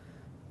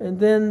 And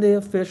then the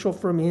official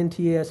from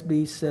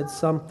NTSB said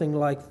something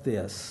like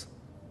this: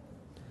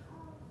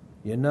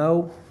 "You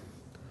know,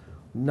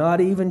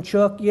 not even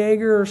Chuck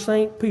Yeager or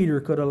St. Peter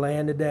could have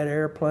landed that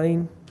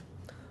airplane.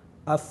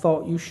 I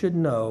thought you should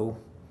know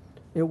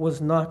it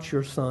was not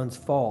your son's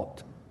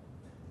fault."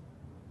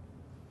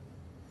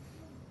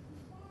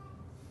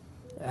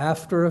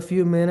 After a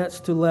few minutes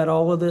to let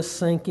all of this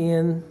sink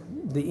in,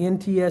 the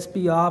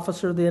NTSB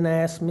officer then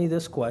asked me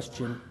this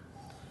question: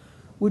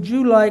 "Would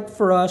you like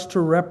for us to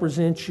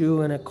represent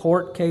you in a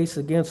court case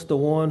against the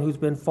one who's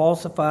been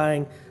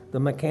falsifying the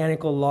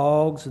mechanical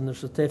logs and the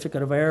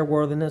certificate of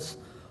airworthiness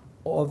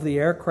of the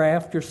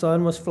aircraft your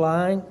son was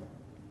flying?"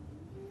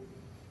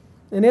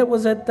 And it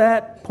was at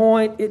that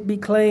point it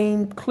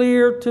became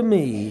clear to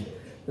me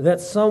that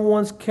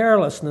someone's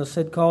carelessness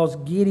had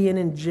caused Gideon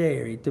and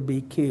Jerry to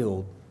be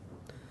killed.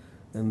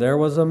 And there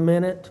was a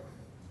minute,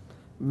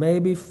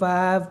 maybe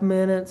 5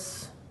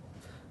 minutes,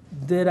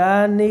 that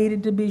I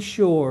needed to be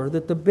sure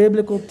that the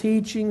biblical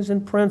teachings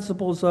and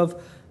principles of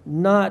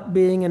not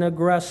being an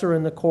aggressor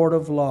in the court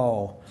of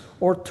law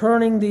or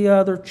turning the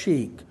other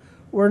cheek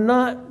were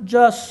not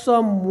just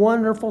some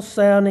wonderful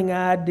sounding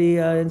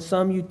idea in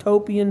some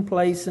utopian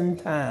place and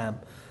time,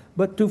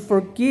 but to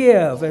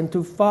forgive and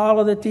to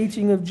follow the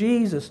teaching of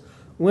Jesus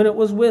when it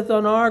was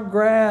within our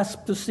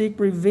grasp to seek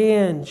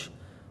revenge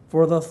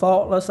for the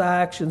thoughtless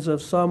actions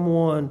of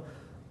someone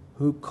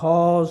who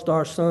caused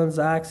our son's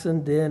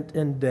accident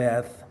and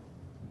death.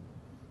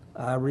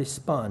 I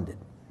responded,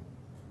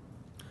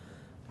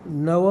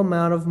 "No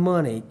amount of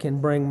money can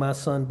bring my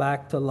son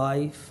back to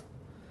life,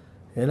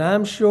 and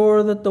I'm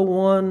sure that the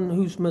one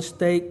whose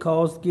mistake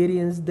caused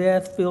Gideon's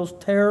death feels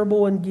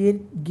terrible and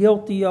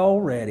guilty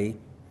already.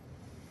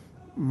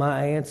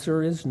 My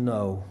answer is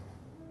no."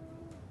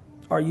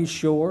 "Are you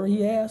sure?"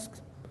 he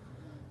asked.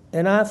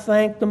 And I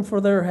thanked them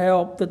for their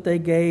help that they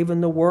gave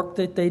and the work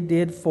that they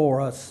did for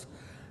us.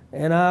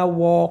 And I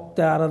walked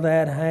out of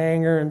that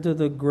hangar into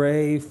the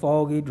gray,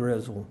 foggy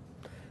drizzle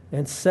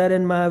and sat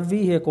in my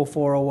vehicle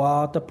for a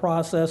while to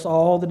process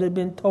all that had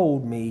been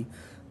told me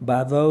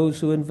by those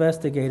who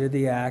investigated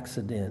the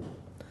accident.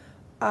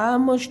 I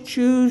must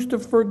choose to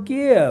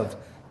forgive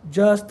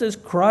just as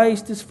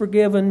Christ has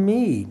forgiven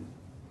me.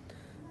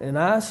 And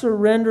I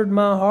surrendered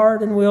my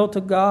heart and will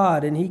to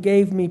God, and He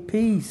gave me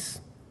peace.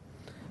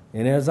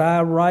 And as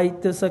I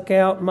write this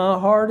account, my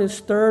heart is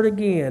stirred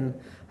again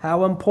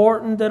how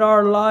important that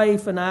our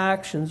life and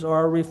actions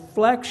are a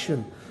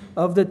reflection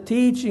of the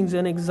teachings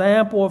and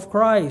example of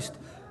Christ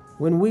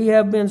when we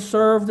have been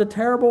served a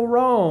terrible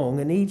wrong.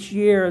 And each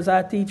year as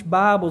I teach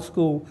Bible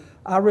school,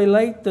 I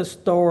relate this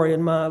story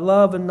in my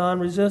love and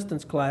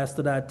non-resistance class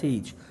that I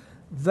teach.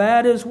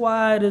 That is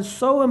why it is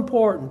so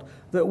important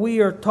that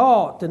we are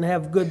taught and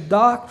have good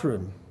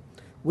doctrine.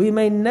 We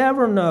may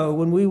never know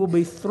when we will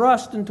be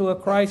thrust into a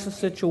crisis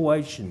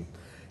situation,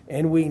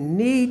 and we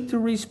need to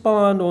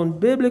respond on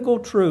biblical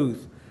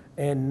truth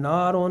and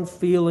not on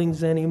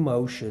feelings and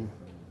emotion.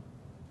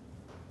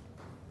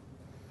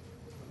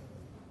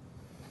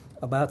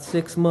 About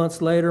 6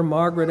 months later,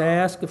 Margaret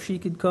asked if she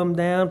could come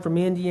down from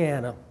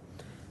Indiana,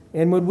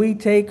 and would we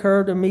take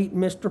her to meet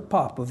Mr.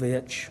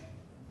 Popovich.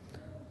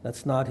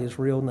 That's not his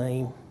real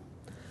name.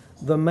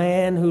 The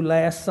man who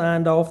last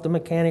signed off the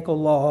mechanical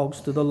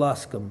logs to the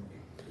Luscombe.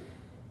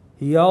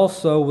 He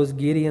also was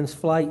Gideon's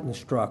flight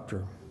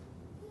instructor.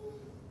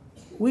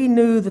 We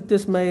knew that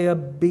this may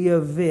be a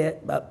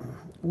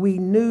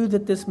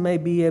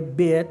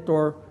bit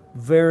or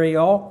very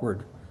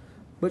awkward,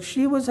 but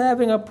she was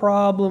having a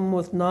problem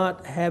with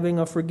not having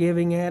a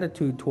forgiving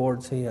attitude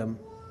towards him.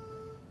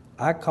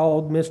 I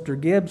called Mr.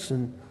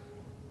 Gibson,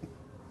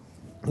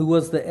 who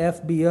was the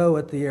FBO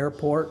at the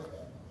airport,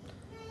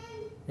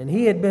 and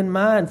he had been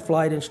my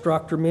flight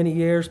instructor many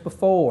years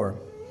before.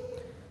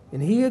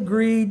 And he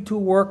agreed to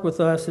work with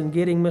us in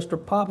getting Mr.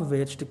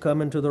 Popovich to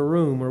come into the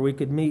room where we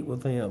could meet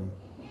with him.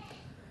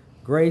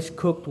 Grace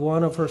cooked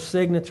one of her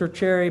signature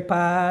cherry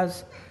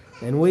pies,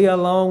 and we,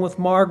 along with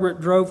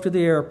Margaret, drove to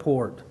the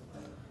airport.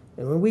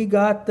 And when we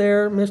got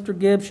there, Mr.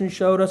 Gibson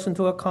showed us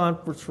into a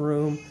conference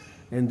room,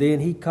 and then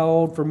he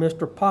called for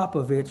Mr.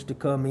 Popovich to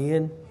come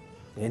in,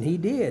 and he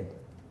did.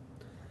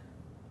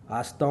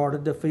 I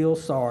started to feel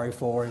sorry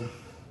for him.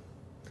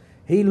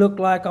 He looked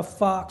like a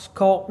fox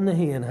caught in the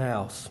hen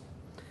house.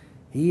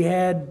 He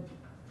had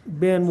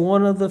been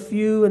one of the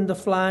few in the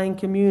flying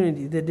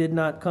community that did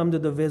not come to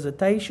the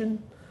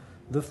visitation,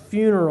 the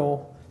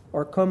funeral,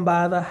 or come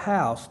by the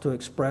house to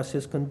express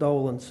his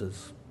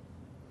condolences.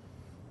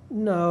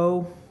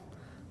 No,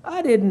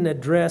 I didn't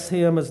address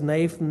him as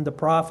Nathan the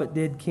prophet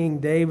did King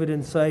David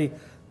and say,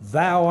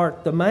 "Thou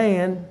art the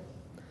man."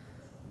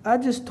 I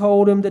just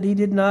told him that he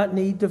did not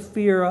need to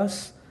fear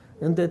us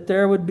and that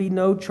there would be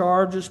no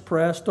charges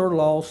pressed or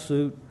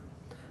lawsuit.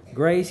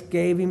 Grace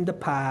gave him the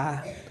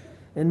pie,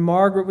 and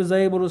Margaret was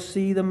able to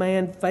see the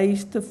man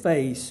face to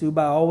face who,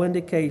 by all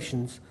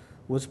indications,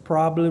 was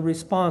probably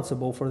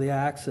responsible for the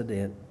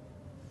accident.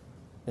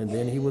 And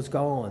then he was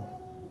gone.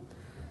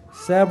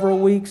 Several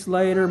weeks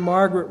later,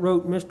 Margaret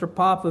wrote Mr.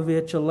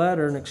 Popovich a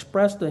letter and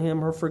expressed to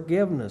him her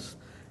forgiveness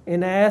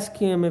and asked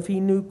him if he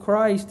knew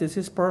Christ as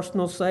his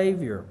personal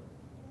Savior.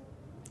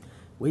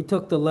 We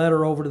took the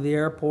letter over to the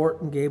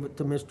airport and gave it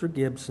to Mr.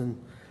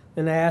 Gibson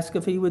and asked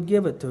if he would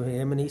give it to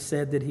him, and he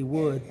said that he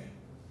would.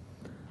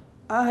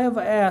 I have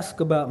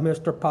asked about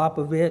Mr.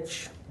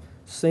 Popovich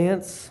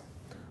since,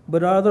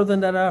 but other than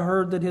that, I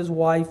heard that his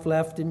wife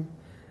left him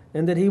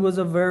and that he was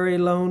a very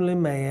lonely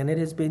man. It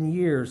has been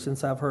years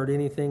since I've heard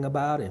anything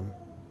about him.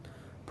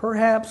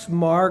 Perhaps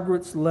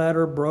Margaret's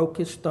letter broke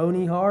his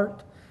stony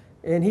heart,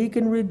 and he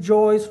can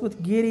rejoice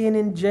with Gideon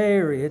and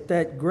Jerry at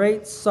that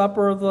great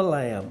supper of the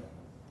Lamb.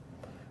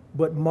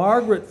 But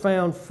Margaret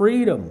found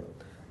freedom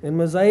and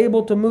was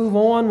able to move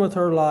on with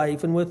her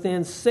life, and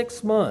within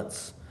 6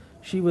 months,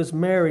 she was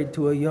married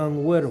to a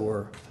young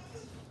widower,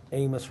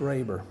 Amos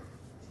Raber.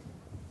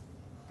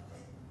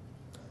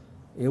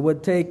 It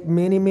would take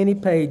many, many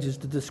pages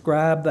to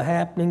describe the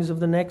happenings of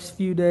the next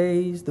few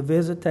days, the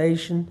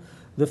visitation,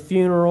 the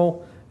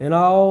funeral, and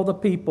all the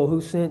people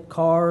who sent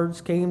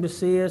cards, came to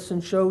see us,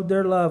 and showed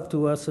their love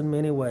to us in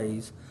many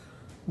ways.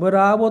 But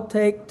I will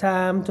take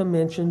time to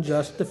mention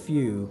just a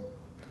few.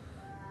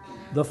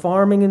 The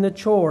farming and the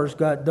chores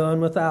got done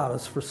without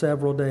us for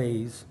several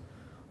days.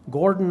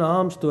 Gordon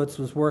Amstutz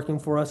was working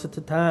for us at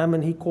the time,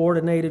 and he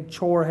coordinated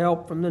chore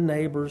help from the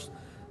neighbors,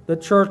 the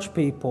church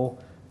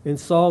people, and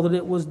saw that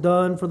it was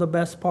done for the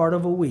best part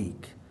of a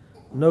week.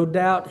 No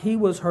doubt he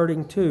was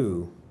hurting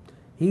too.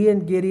 He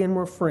and Gideon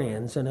were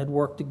friends and had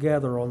worked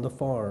together on the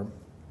farm.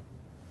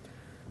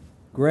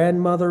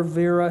 Grandmother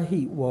Vera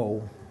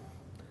Heatwoe.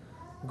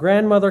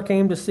 Grandmother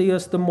came to see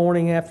us the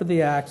morning after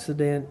the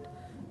accident.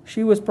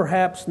 She was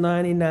perhaps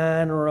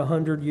 99 or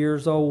 100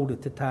 years old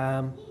at the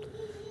time,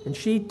 and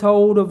she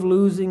told of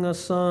losing a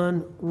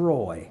son,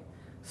 Roy,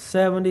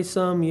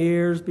 70-some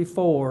years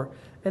before,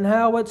 and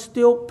how it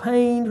still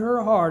pained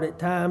her heart at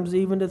times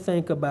even to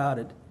think about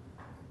it.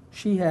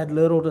 She had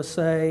little to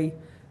say,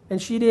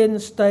 and she didn't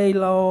stay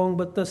long,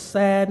 but the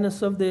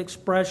sadness of the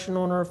expression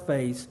on her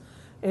face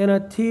and a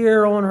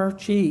tear on her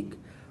cheek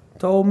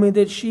told me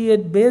that she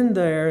had been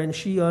there and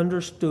she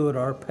understood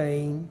our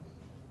pain.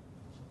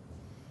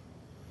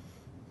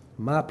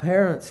 My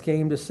parents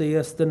came to see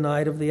us the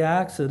night of the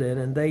accident,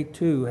 and they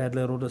too had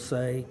little to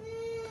say.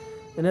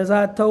 And as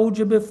I told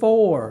you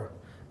before,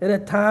 at a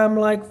time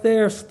like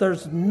this,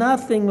 there's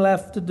nothing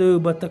left to do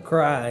but the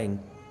crying.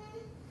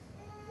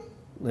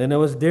 And it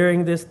was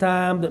during this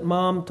time that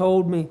Mom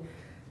told me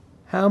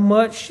how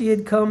much she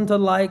had come to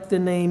like the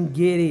name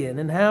Gideon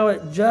and how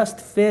it just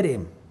fit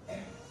him.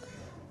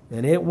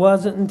 And it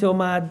wasn't until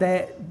my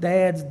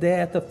dad's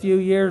death a few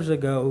years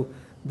ago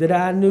that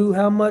I knew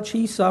how much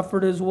he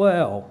suffered as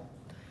well.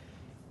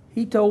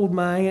 He told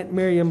my Aunt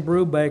Miriam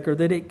Brubaker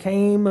that it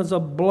came as a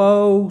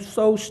blow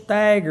so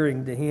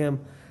staggering to him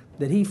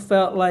that he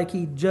felt like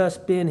he'd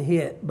just been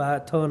hit by a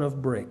ton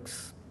of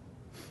bricks.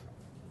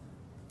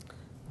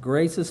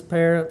 Grace's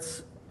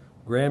parents,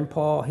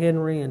 Grandpa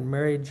Henry and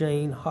Mary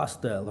Jane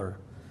Hostetler,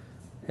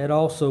 had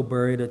also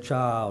buried a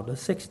child, a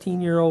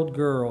 16-year-old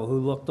girl who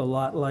looked a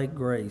lot like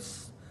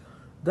Grace.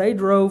 They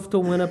drove to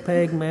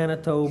Winnipeg,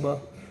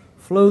 Manitoba,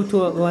 flew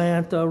to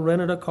Atlanta,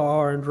 rented a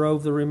car, and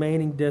drove the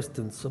remaining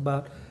distance,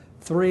 about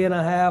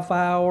 3.5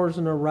 hours,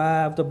 and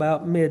arrived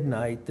about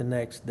midnight the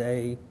next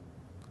day.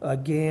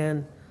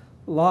 Again,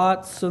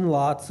 lots and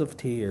lots of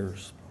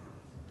tears.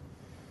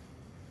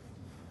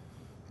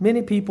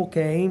 Many people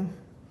came,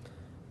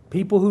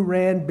 people who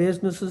ran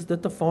businesses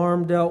that the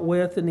farm dealt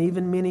with, and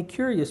even many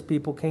curious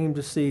people came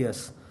to see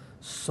us.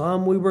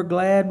 Some we were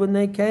glad when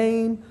they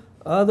came,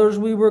 others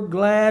we were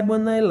glad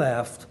when they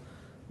left,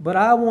 but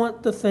I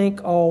want to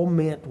think all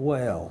meant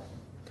well.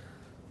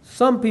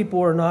 Some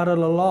people are not at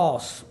a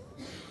loss.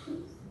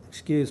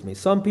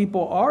 Some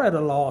people are at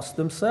a loss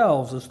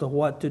themselves as to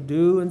what to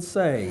do and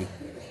say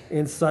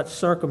in such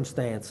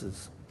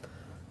circumstances.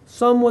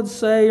 Some would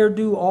say or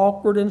do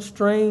awkward and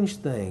strange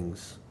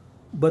things,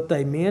 but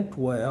they meant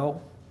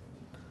well.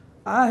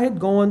 I had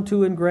gone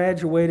to and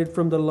graduated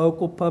from the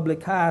local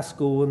public high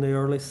school in the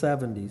early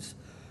 70s.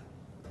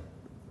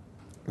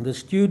 The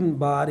student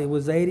body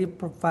was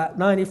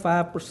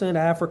 95%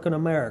 African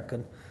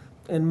American,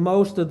 and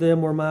most of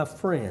them were my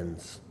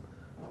friends.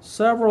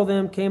 Several of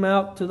them came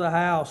out to the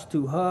house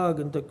to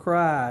hug and to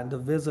cry and to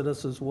visit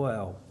us as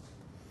well.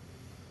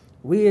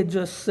 We had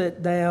just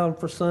sat down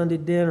for Sunday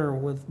dinner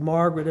with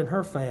Margaret and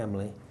her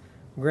family,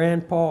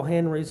 Grandpa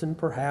Henry's and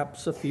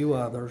perhaps a few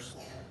others.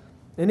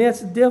 And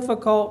it's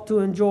difficult to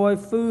enjoy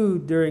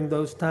food during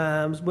those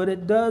times, but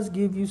it does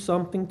give you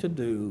something to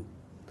do.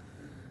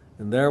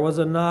 And there was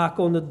a knock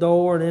on the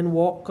door, and in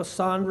walked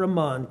Cassandra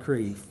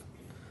Moncrief.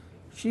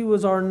 She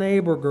was our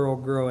neighbor girl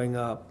growing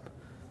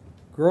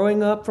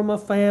up from a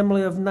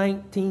family of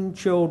 19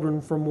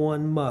 children from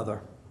one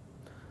mother.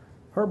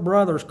 Her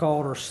brothers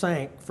called her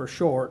Sank for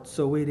short,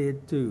 so we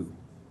did too.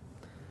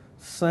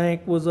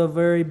 sank was a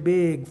very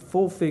big,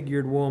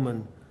 full-figured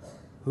woman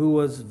who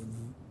was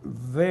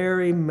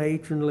very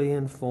matronly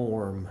in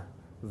form.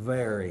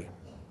 Very.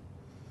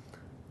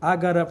 I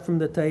got up from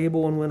the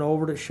table and went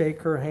over to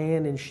shake her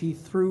hand, and she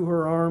threw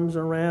her arms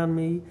around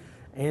me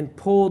and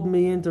pulled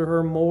me into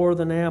her more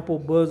than ample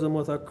bosom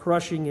with a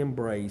crushing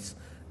embrace,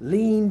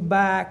 leaned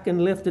back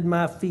and lifted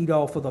my feet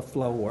off of the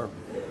floor.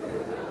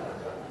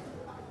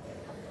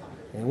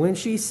 And when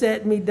she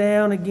set me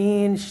down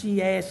again,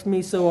 she asked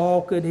me so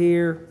all could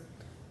hear,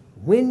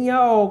 "When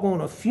y'all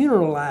gonna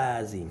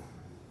funeralize him?"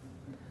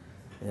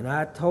 And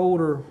I told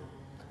her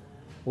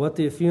what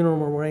the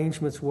funeral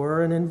arrangements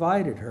were and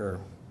invited her.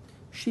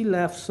 She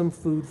left some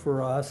food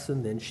for us,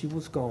 and then she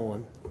was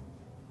gone.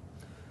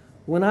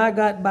 When I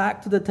got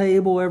back to the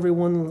table,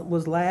 everyone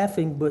was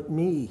laughing but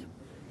me.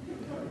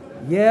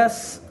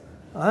 Yes,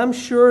 I'm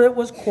sure it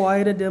was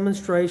quite a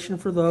demonstration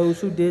for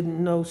those who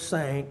didn't know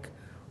Sank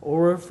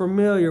or were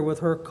familiar with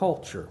her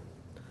culture.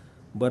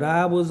 But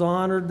I was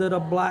honored that a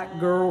black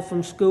girl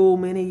from school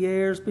many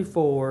years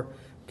before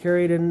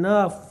cared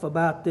enough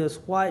about this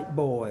white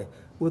boy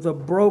with a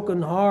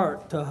broken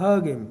heart to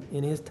hug him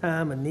in his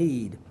time of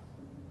need.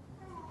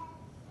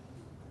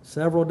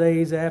 Several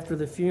days after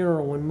the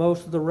funeral, when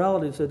most of the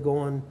relatives had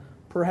gone,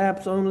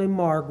 perhaps only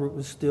Margaret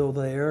was still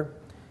there.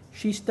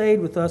 She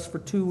stayed with us for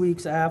 2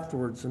 weeks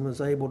afterwards and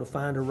was able to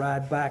find a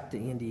ride back to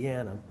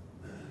Indiana.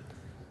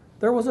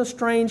 There was a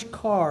strange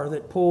car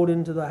that pulled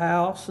into the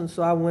house, and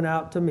so I went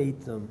out to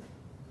meet them.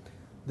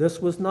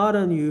 This was not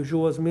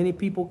unusual, as many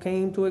people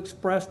came to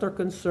express their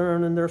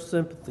concern and their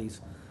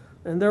sympathies.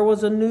 And there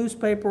was a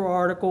newspaper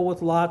article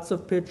with lots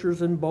of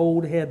pictures and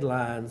bold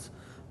headlines.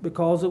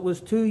 Because it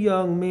was 2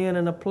 young men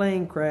in a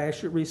plane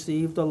crash, it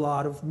received a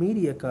lot of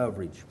media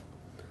coverage.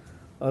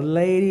 A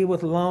lady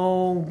with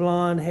long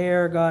blonde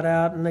hair got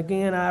out, and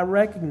again I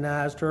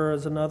recognized her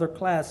as another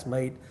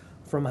classmate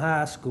from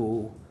high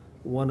school,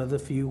 one of the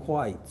few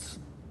whites.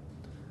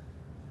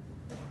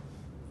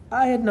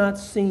 I had not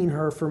seen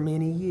her for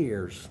many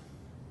years.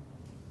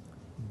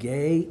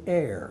 Gay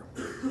air.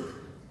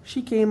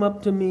 She came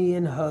up to me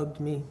and hugged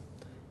me,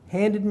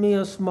 handed me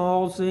a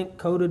small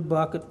zinc-coated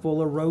bucket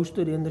full of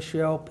roasted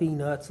in-the-shell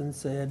peanuts and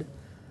said,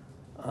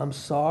 "I'm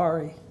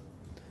sorry."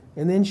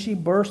 And then she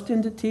burst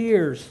into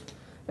tears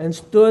and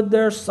stood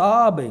there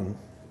sobbing.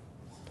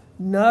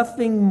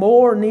 Nothing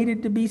more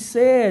needed to be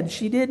said.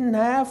 She didn't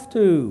have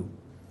to.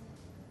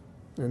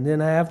 And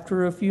then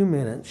after a few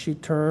minutes, she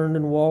turned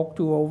and walked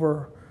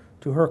over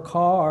to her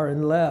car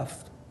and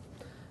left.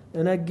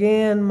 And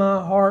again,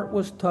 my heart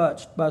was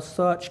touched by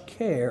such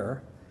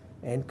care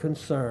and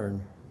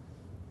concern.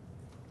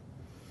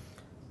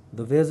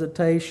 The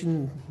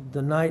visitation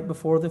the night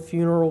before the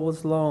funeral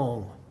was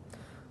long.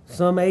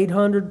 Some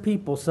 800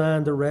 people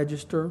signed the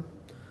register.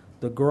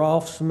 The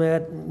Groffs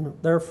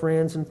met their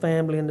friends and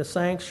family in the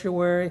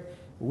sanctuary.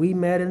 We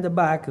met in the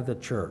back of the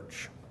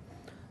church.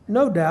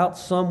 No doubt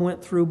some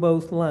went through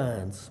both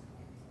lines.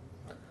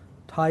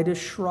 Titus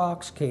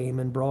Schrocks came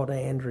and brought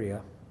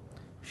Andrea.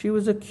 She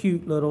was a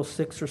cute little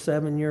 6 or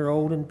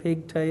 7-year-old in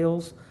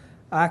pigtails.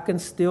 I can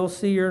still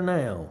see her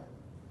now.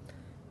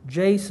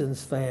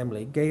 Jason's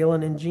family,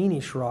 Galen and Jeannie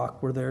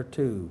Schrock, were there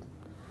too.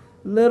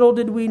 Little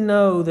did we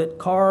know that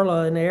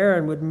Carla and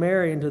Aaron would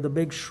marry into the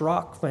big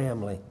Schrock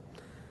family.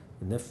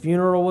 And the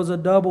funeral was a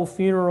double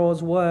funeral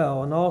as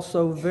well, and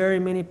also very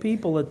many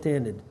people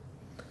attended.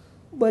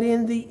 But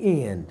in the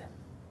end,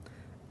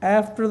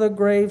 after the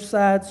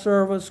graveside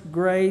service,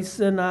 Grace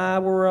and I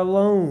were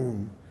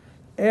alone.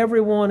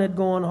 Everyone had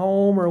gone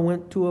home or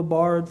went to a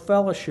borrowed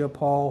fellowship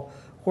hall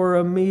where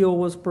a meal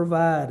was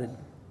provided.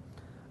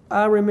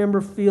 I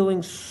remember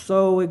feeling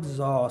so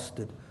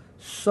exhausted,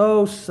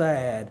 so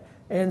sad,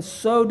 and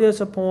so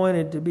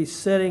disappointed to be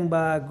sitting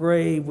by a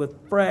grave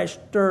with fresh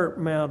dirt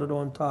mounted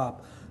on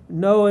top,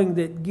 knowing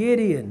that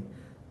Gideon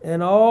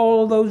and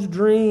all those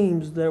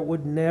dreams that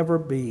would never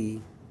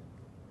be.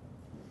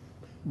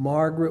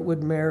 Margaret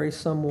would marry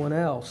someone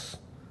else.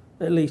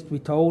 At least we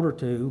told her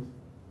to.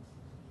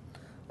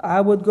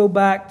 I would go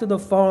back to the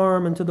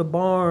farm and to the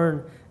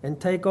barn and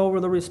take over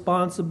the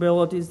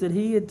responsibilities that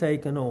he had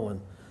taken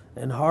on,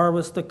 and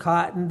harvest the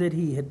cotton that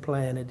he had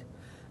planted,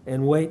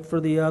 and wait for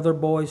the other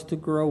boys to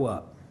grow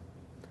up.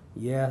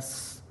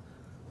 Yes,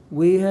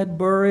 we had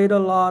buried a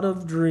lot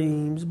of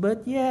dreams,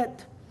 but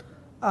yet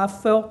I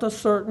felt a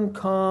certain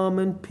calm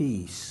and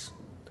peace.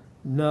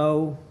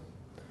 No,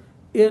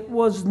 it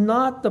was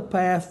not the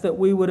path that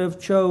we would have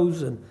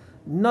chosen,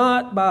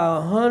 not by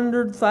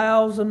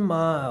 100,000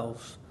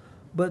 miles,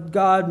 but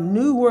God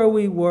knew where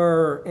we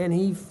were, and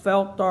he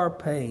felt our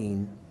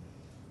pain.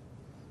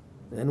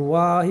 And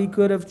while he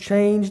could have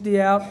changed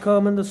the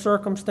outcome and the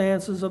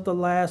circumstances of the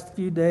last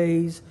few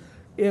days,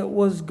 it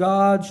was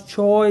God's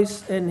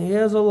choice and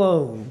his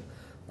alone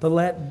to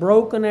let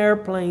broken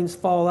airplanes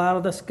fall out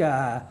of the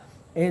sky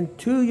and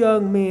 2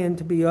 young men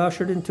to be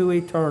ushered into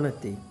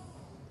eternity.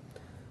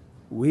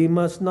 We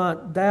must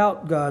not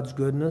doubt God's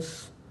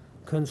goodness,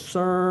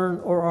 concern,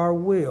 or our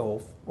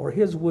will, or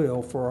his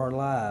will for our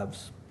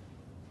lives.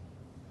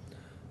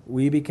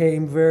 We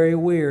became very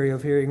weary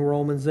of hearing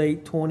Romans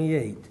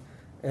 8:28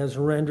 as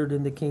rendered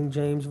in the King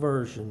James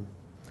Version.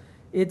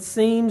 It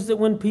seems that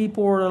when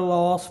people are at a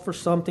loss for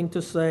something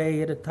to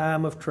say at a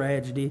time of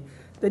tragedy,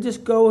 they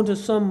just go into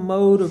some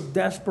mode of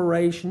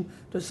desperation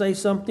to say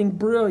something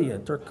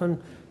brilliant or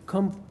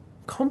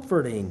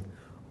comforting,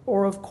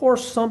 or of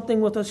course something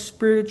with a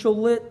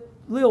spiritual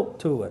lilt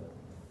to it.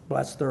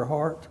 Bless their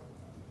heart.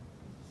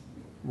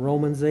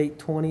 Romans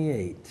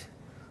 8:28.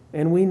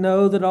 And we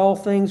know that all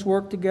things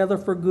work together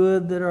for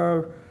good that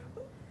are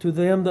to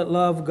them that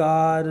love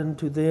God and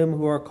to them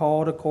who are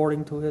called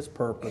according to his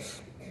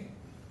purpose.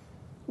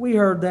 We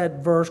heard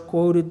that verse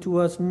quoted to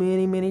us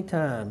many, many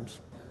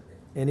times,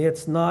 and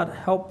it's not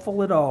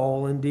helpful at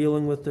all in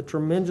dealing with the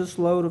tremendous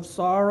load of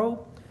sorrow,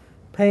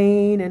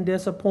 pain, and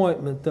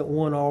disappointment that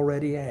one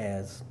already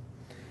has.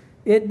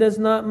 It does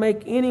not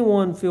make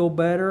anyone feel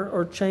better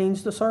or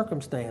change the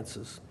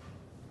circumstances.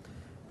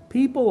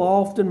 People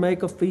often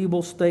make a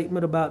feeble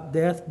statement about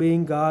death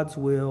being God's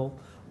will,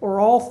 or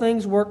all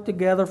things work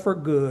together for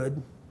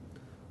good.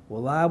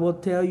 Well, I will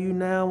tell you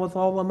now with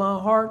all of my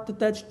heart that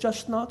that's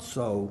just not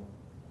so.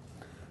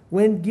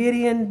 When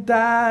Gideon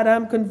died,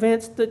 I'm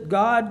convinced that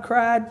God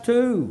cried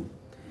too.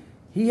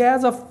 He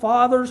has a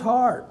father's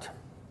heart.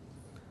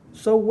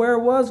 So where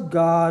was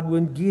God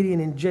when Gideon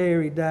and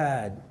Jerry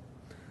died?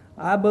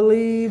 I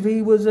believe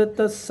he was at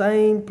the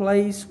same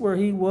place where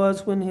he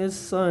was when his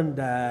son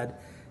died.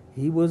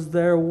 He was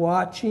there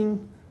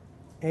watching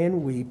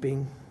and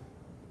weeping.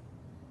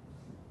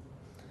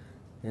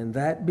 And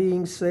that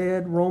being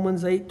said,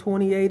 Romans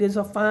 8:28 is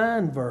a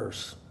fine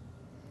verse.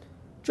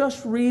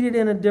 Just read it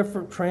in a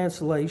different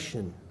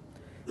translation.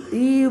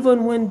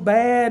 Even when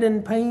bad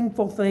and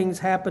painful things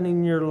happen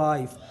in your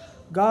life,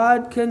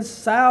 God can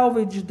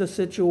salvage the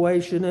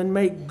situation and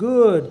make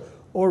good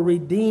or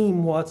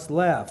redeem what's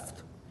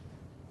left.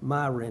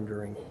 My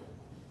rendering.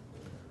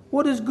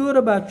 What is good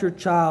about your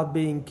child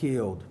being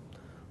killed?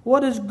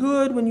 What is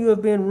good when you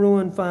have been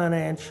ruined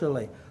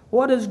financially?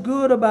 What is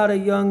good about a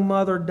young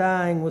mother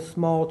dying with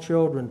small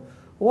children?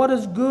 What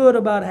is good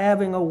about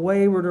having a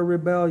wayward or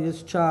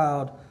rebellious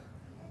child?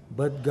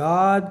 But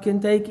God can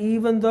take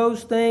even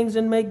those things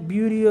and make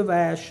beauty of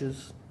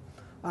ashes.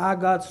 I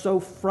got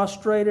so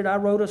frustrated, I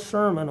wrote a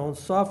sermon on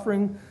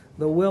suffering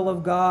the will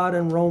of God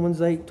in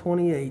Romans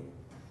 8:28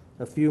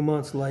 a few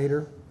months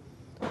later.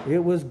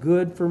 It was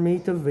good for me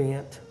to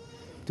vent,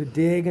 to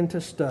dig and to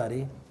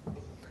study,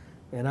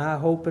 and I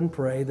hope and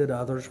pray that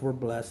others were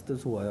blessed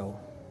as well.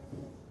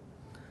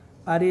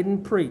 I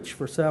didn't preach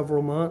for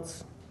several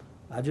months.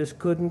 I just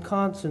couldn't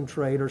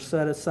concentrate or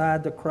set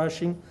aside the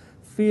crushing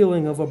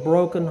feeling of a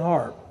broken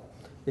heart.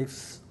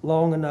 It's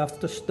long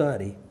enough to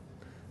study.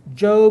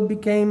 Job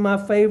became my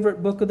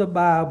favorite book of the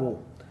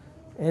Bible,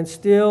 and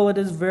still it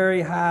is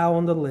very high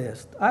on the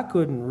list. I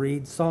couldn't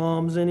read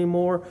Psalms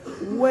anymore.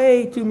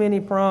 Way too many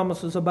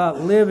promises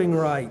about living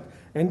right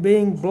and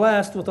being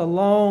blessed with a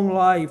long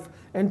life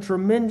and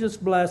tremendous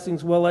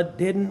blessings. Well, it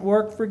didn't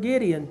work for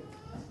Gideon.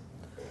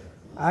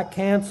 I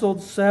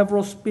canceled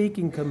several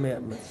speaking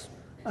commitments.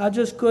 I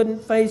just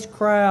couldn't face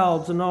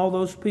crowds and all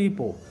those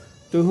people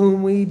to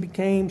whom we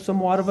became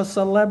somewhat of a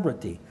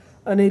celebrity,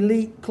 an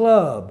elite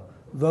club,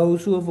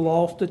 those who have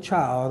lost a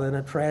child in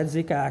a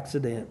tragic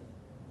accident.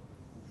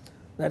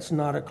 That's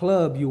not a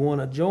club you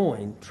want to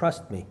join,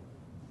 trust me.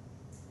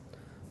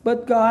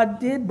 But God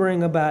did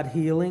bring about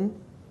healing,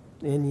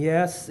 and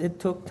yes, it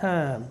took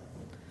time.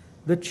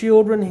 The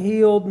children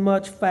healed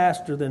much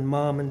faster than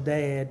Mom and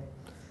Dad.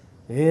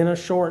 In a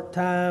short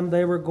time,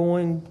 they were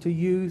going to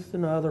youth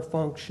and other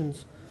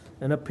functions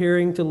and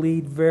appearing to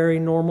lead very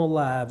normal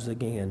lives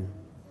again.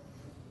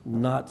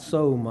 Not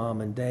so,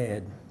 Mom and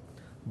Dad.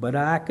 But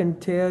I can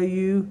tell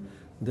you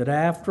that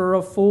after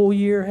a full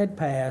year had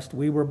passed,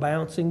 we were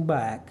bouncing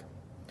back.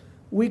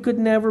 We could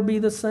never be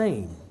the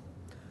same,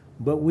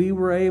 but we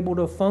were able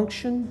to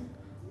function,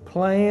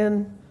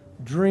 plan,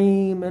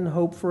 dream, and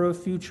hope for a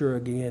future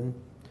again.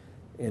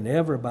 And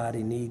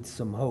everybody needs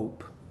some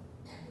hope.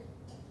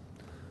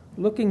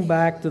 Looking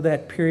back to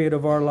that period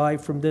of our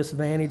life from this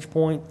vantage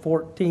point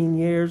 14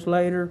 years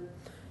later,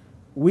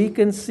 we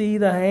can see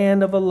the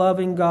hand of a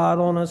loving God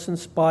on us in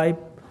spite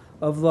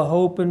of the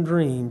hope and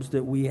dreams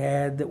that we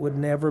had that would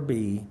never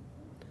be.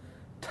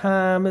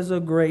 Time is a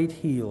great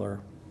healer.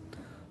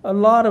 A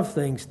lot of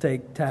things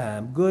take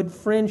time. Good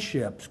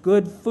friendships,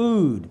 good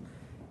food,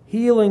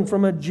 healing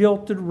from a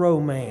jilted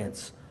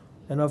romance,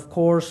 and of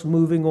course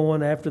moving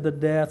on after the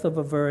death of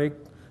a very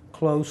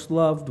close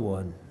loved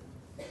one.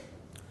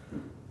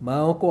 My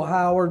Uncle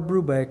Howard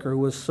Brubaker, who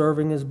was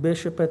serving as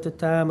bishop at the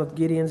time of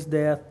Gideon's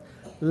death,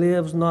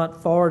 lives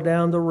not far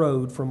down the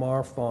road from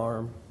our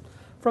farm.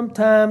 From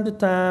time to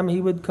time,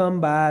 he would come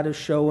by to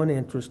show an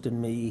interest in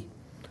me,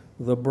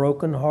 the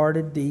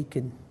broken-hearted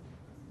deacon.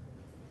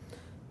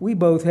 We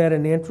both had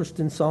an interest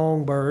in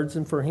songbirds,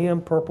 and for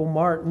him, purple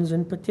martins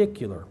in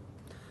particular.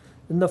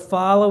 In the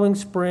following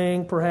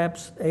spring,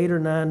 perhaps 8 or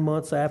 9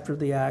 months after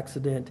the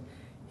accident,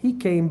 he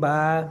came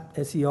by,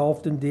 as he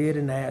often did,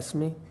 and asked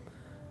me,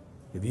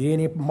 "Have you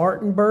any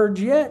martin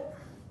birds yet?"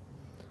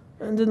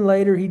 And then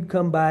later he'd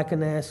come back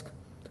and ask,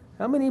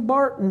 "How many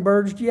Barton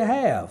birds do you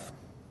have?"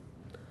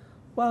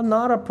 While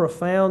not a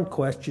profound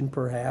question,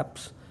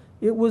 perhaps,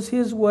 it was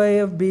his way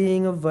of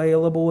being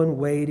available and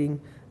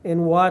waiting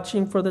and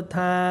watching for the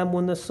time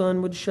when the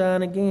sun would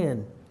shine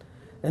again,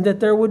 and that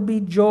there would be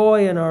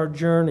joy in our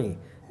journey,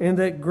 and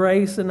that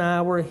Grace and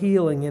I were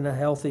healing in a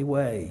healthy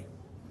way.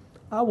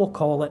 I will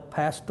call it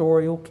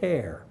pastoral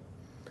care.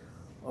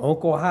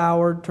 Uncle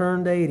Howard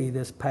turned 80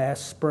 this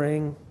past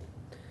spring.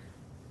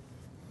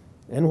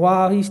 And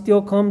while he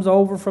still comes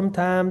over from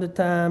time to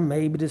time,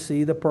 maybe to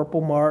see the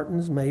Purple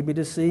Martins, maybe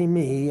to see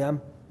me,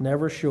 I'm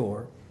never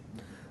sure.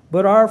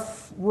 But our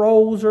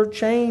roles are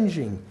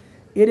changing.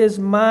 It is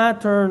my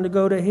turn to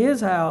go to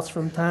his house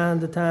from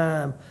time to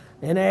time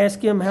and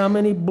ask him how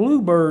many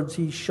bluebirds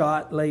he's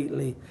shot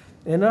lately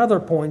and other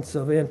points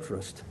of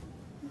interest.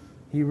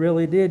 He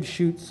really did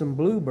shoot some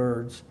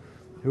bluebirds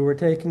who were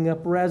taking up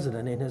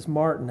residence in his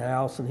Martin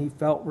house, and he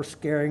felt were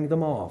scaring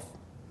them off.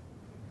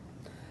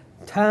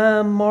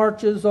 Time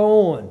marches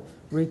on,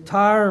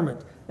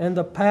 retirement, and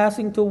the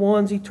passing to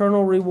one's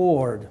eternal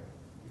reward.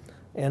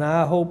 And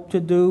I hope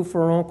to do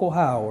for Uncle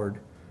Howard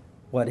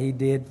what he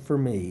did for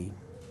me.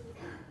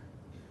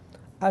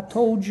 I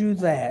told you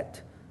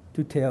that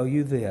to tell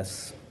you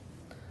this.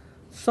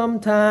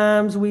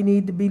 Sometimes we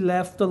need to be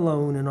left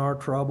alone in our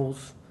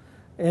troubles,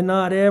 and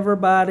not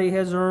everybody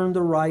has earned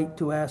the right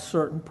to ask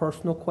certain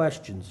personal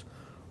questions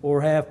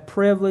or have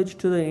privilege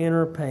to the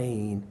inner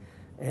pain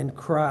and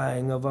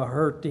crying of a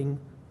hurting,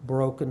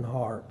 broken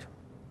heart.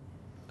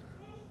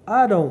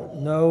 I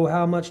don't know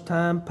how much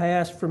time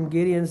passed from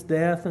Gideon's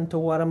death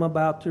until what I'm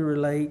about to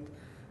relate.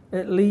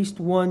 At least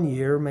 1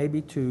 year,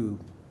 maybe 2.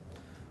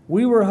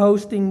 We were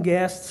hosting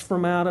guests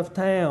from out of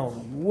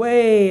town,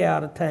 way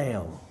out of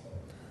town.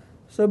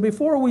 So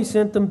before we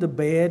sent them to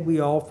bed,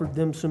 we offered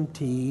them some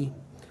tea,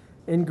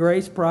 and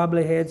Grace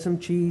probably had some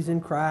cheese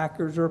and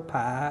crackers or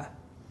pie.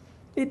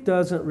 It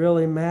doesn't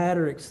really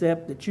matter,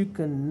 except that you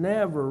can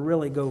never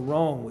really go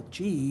wrong with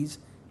cheese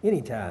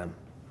anytime.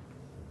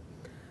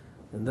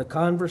 And the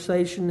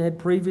conversation had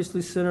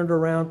previously centered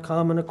around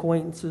common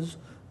acquaintances,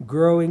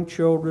 growing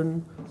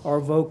children, our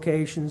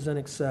vocations, and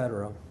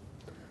etc.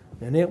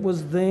 And it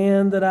was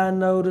then that I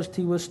noticed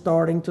he was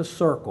starting to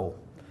circle,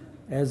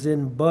 as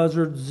in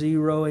buzzard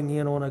zeroing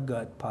in on a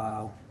gut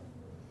pile.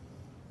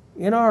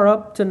 In our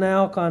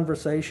up-to-now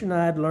conversation,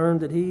 I had learned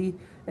that he,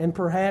 and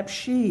perhaps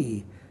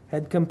she,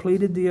 had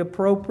completed the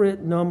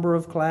appropriate number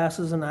of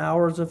classes and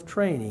hours of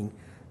training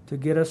to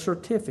get a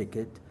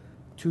certificate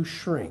to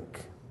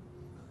shrink,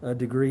 a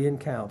degree in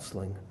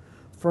counseling,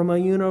 from a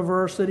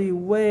university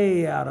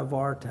way out of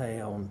our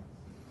town.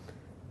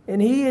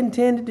 And he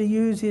intended to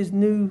use his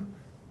new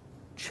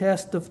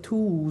chest of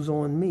tools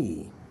on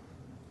me.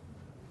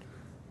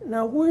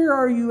 Now, where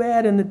are you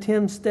at in the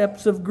 10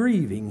 steps of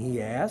grieving,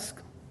 he asked.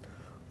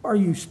 Are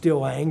you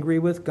still angry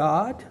with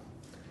God?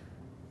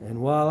 And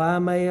while I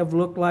may have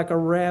looked like a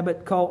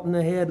rabbit caught in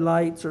the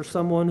headlights or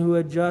someone who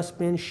had just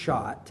been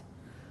shot,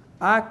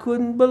 I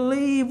couldn't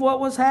believe what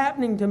was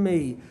happening to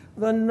me.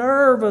 The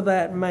nerve of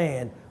that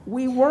man.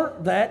 We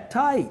weren't that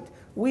tight.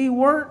 We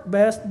weren't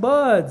best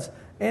buds.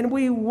 And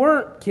we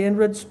weren't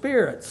kindred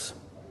spirits.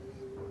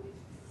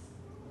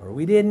 Or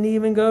we didn't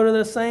even go to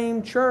the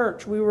same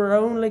church. We were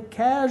only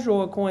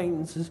casual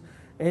acquaintances.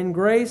 And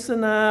Grace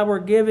and I were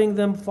giving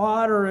them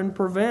fodder and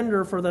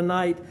provender for the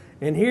night.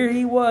 And here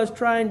he was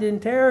trying to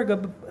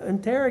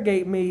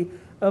interrogate me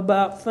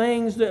about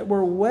things that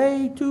were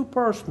way too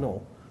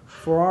personal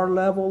for our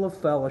level of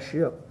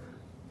fellowship,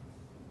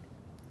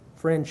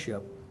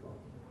 friendship.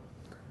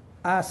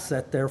 I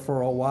sat there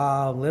for a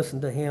while and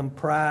listened to him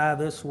pry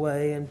this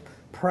way and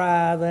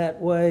pry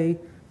that way,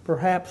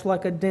 perhaps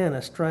like a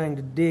dentist trying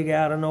to dig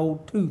out an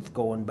old tooth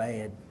going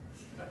bad.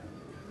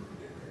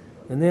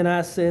 And then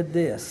I said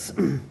this,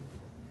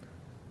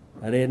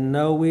 I didn't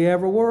know we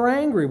ever were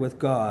angry with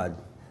God.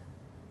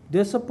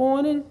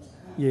 Disappointed?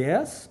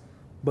 Yes.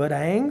 But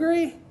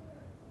angry?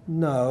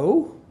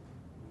 No.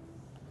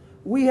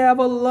 We have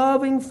a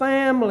loving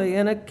family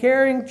and a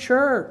caring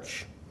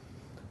church.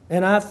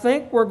 And I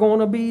think we're going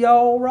to be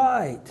all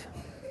right.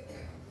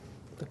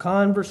 The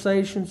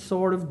conversation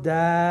sort of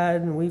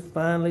died, and we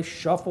finally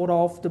shuffled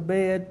off to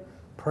bed.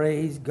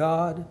 Praise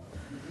God.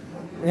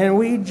 And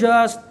we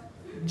just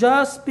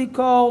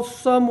because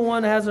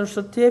someone has a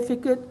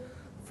certificate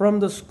from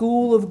the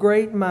School of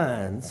Great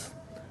Minds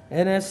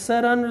and has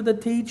sat under the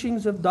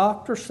teachings of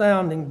Dr.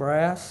 Sounding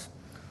Brass,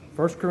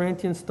 1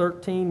 Corinthians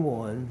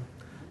 13:1,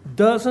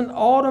 doesn't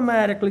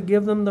automatically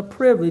give them the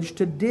privilege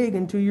to dig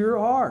into your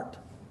heart.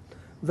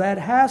 That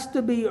has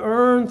to be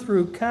earned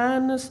through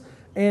kindness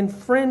and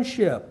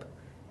friendship.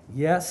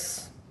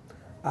 Yes,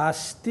 I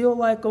still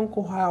like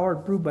Uncle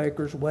Howard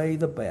Brubaker's way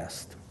the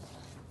best.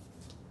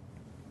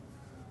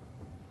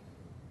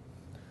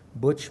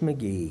 Butch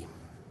McGee.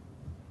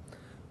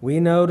 We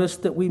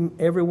noticed that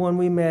everyone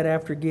we met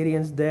after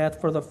Gideon's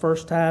death for the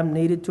first time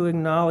needed to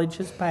acknowledge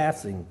his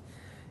passing,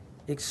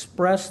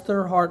 express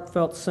their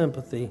heartfelt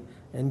sympathy,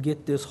 and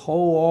get this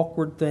whole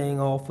awkward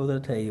thing off of the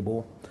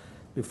table.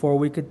 before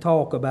we could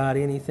talk about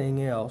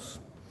anything else.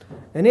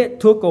 And it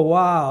took a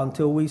while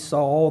until we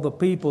saw all the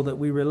people that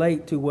we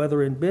relate to,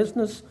 whether in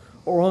business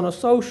or on a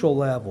social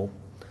level.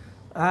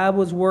 I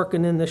was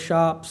working in the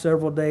shop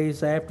several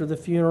days after the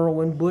funeral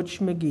when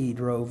Butch McGee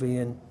drove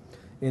in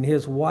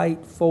his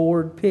white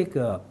Ford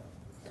pickup.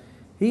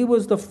 He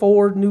was the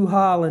Ford New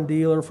Holland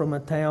dealer from a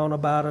town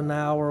about an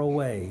hour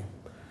away.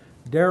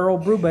 Darrell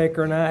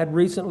Brubaker and I had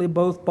recently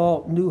both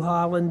bought New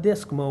Holland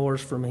disc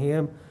mowers from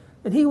him,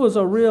 and he was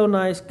a real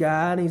nice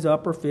guy in his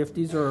upper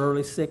 50s or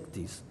early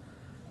 60s.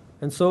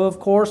 And so, of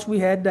course, we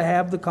had to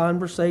have the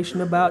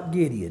conversation about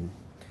Gideon.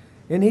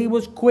 And he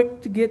was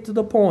quick to get to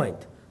the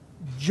point.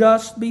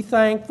 Just be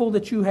thankful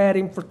that you had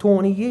him for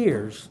 20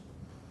 years.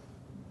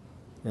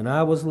 And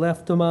I was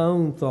left to my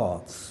own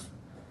thoughts.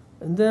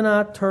 And then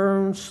I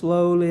turned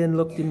slowly and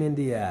looked him in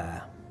the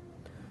eye.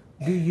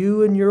 Do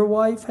you and your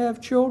wife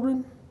have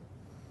children?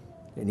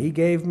 And he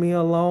gave me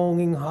a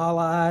longing,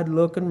 hollow-eyed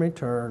look in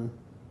return.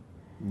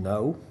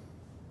 No.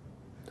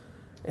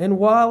 And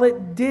while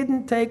it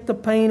didn't take the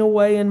pain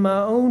away in my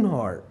own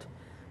heart,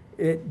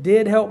 it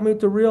did help me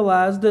to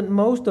realize that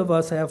most of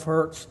us have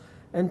hurts,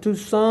 and to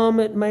some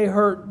it may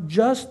hurt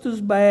just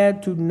as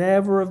bad to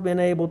never have been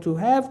able to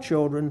have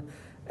children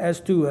as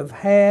to have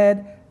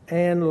had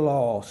and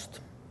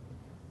lost.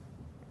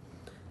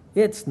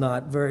 It's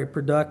not very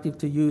productive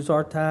to use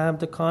our time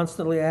to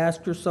constantly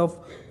ask yourself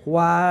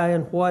why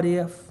and what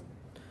if.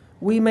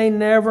 We may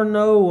never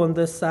know on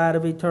this side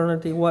of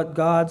eternity what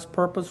God's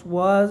purpose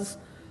was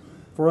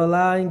for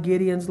allowing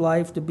Gideon's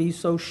life to be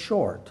so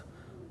short,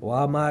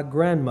 while my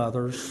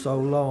grandmother's so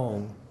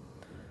long.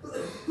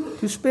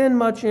 To spend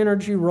much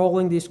energy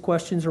rolling these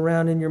questions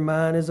around in your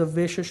mind is a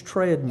vicious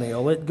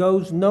treadmill. It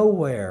goes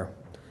nowhere.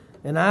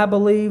 And I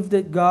believe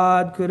that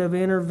God could have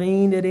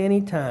intervened at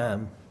any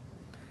time.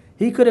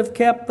 He could have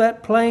kept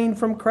that plane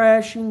from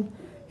crashing.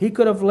 He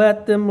could have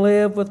let them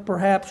live with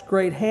perhaps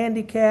great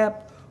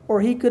handicap,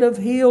 or he could have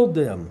healed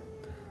them.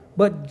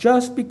 But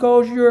just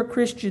because you're a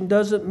Christian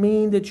doesn't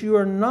mean that you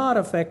are not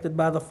affected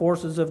by the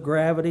forces of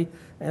gravity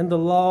and the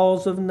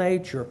laws of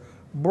nature.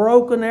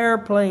 Broken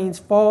airplanes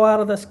fall out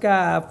of the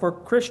sky for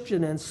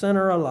Christian and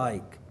sinner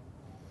alike.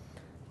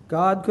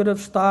 God could have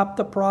stopped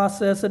the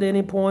process at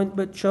any point,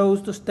 but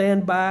chose to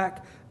stand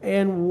back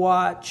and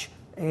watch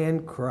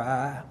and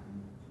cry.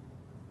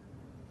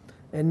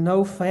 And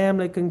no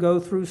family can go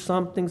through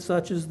something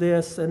such as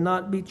this and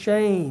not be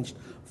changed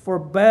for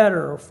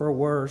better or for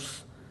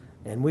worse.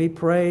 And we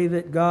pray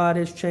that God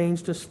has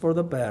changed us for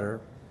the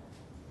better.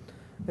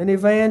 An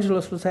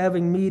evangelist was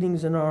having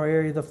meetings in our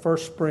area the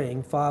first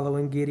spring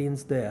following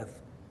Gideon's death.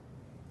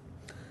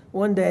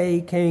 One day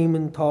he came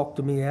and talked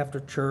to me after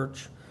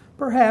church.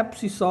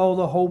 Perhaps he saw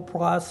the whole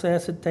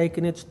process had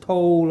taken its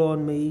toll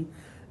on me,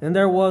 and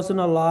there wasn't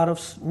a lot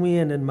of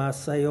wind in my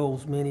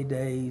sails many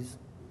days.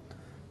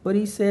 But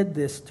he said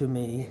this to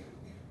me: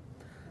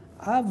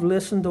 I've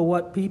listened to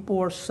what people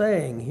are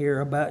saying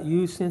here about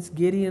you since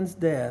Gideon's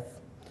death,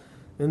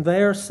 and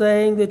they are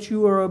saying that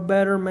you are a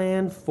better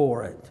man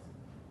for it.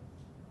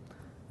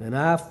 And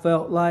I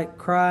felt like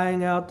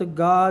crying out to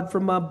God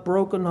from my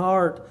broken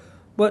heart,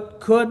 but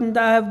couldn't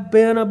I have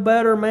been a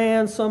better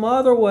man some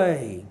other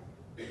way?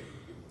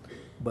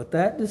 But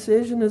that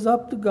decision is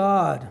up to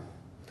God,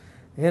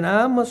 and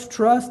I must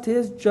trust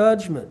His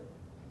judgment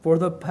for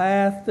the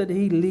path that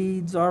He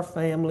leads our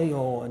family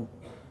on.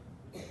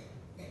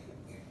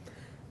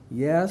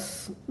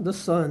 Yes, the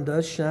sun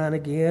does shine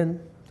again,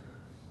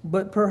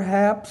 but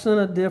perhaps in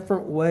a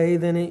different way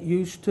than it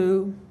used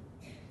to.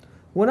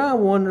 When I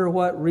wonder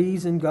what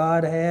reason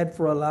God had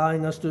for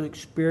allowing us to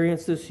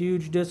experience this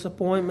huge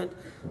disappointment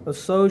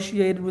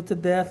associated with the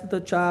death of the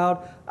child,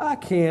 I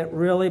can't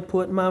really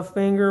put my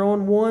finger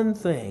on one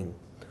thing.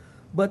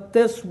 But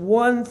this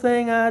one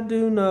thing I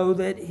do know,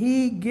 that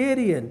he,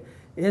 Gideon,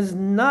 is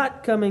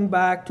not coming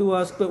back to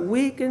us, but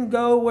we can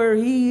go where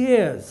he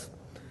is.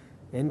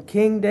 And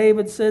King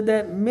David said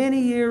that many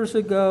years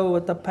ago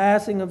at the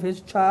passing of his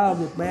child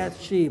with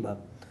Bathsheba.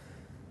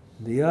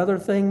 The other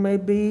thing may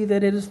be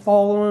that it has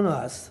fallen on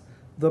us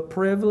the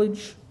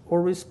privilege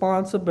or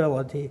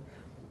responsibility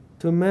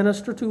to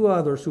minister to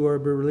others who are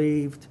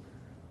bereaved,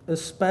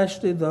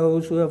 especially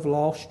those who have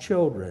lost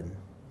children.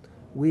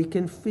 We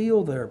can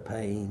feel their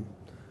pain.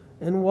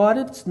 And what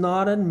it's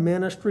not a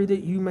ministry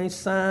that you may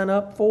sign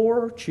up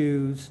for or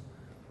choose,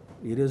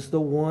 it is the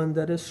one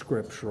that is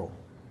scriptural.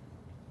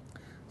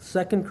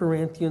 2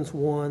 Corinthians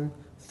 1,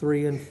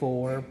 3 and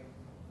 4.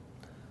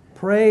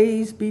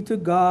 Praise be to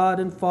God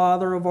and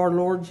Father of our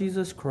Lord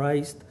Jesus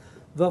Christ,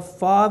 the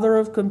Father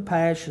of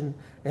compassion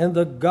and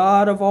the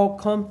God of all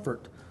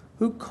comfort,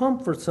 who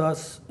comforts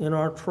us in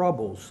our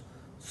troubles,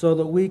 so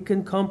that we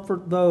can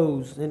comfort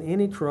those in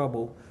any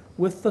trouble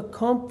with the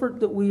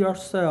comfort that we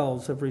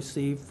ourselves have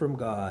received from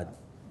God.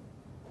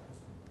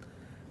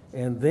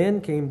 And then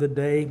came the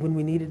day when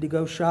we needed to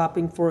go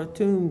shopping for a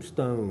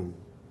tombstone.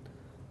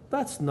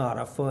 That's not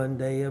a fun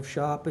day of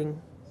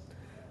shopping.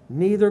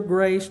 Neither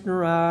Grace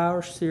nor I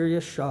are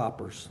serious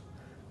shoppers.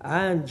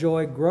 I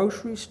enjoy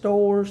grocery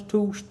stores,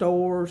 tool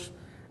stores,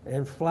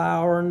 and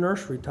flower and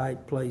nursery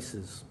type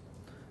places.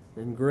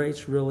 And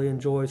Grace really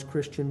enjoys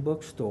Christian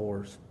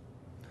bookstores.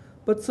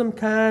 But some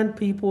kind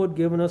people had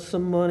given us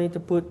some money to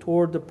put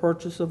toward the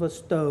purchase of a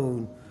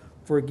stone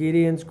for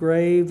Gideon's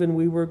grave, and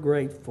we were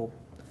grateful.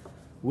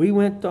 We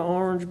went to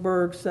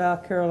Orangeburg,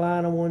 South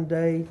Carolina one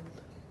day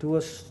to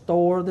a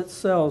store that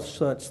sells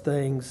such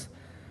things,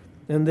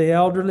 and the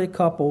elderly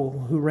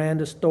couple who ran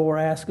the store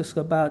asked us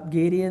about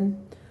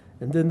Gideon,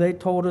 and then they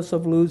told us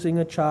of losing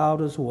a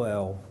child as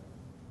well.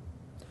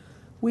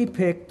 We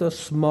picked a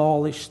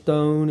smallish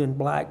stone in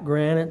black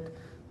granite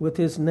with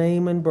his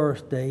name and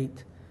birth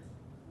date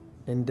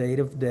and date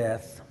of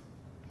death.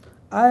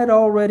 I had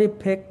already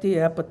picked the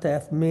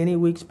epitaph many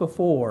weeks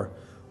before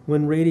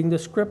when reading the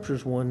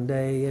scriptures one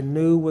day, and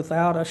knew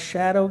without a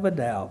shadow of a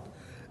doubt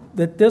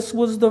that this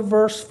was the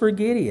verse for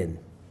Gideon.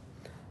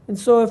 And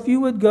so if you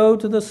would go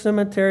to the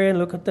cemetery and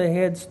look at the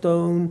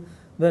headstone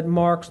that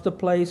marks the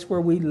place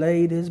where we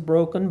laid his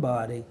broken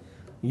body,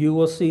 you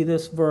will see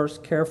this verse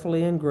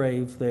carefully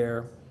engraved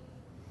there.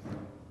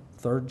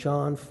 3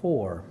 John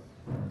 4.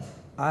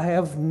 I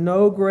have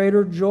no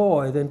greater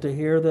joy than to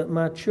hear that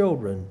my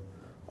children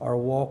are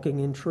walking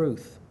in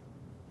truth.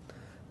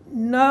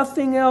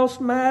 Nothing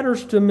else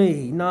matters to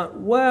me, not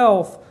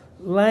wealth,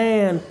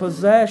 land,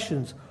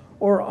 possessions,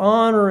 or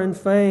honor and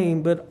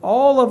fame, but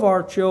all of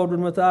our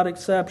children, without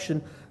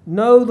exception,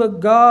 know the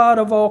God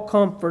of all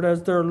comfort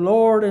as their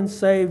Lord and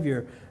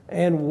Savior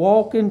and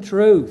walk in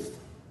truth.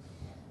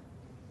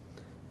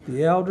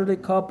 The elderly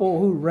couple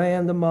who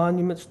ran the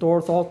monument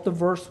store thought the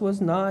verse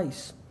was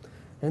nice,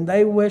 and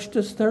they wished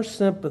us their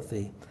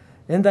sympathy.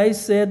 And they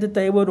said that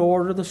they would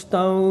order the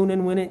stone,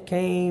 and when it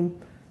came,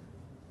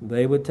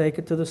 they would take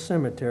it to the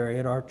cemetery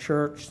at our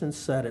church and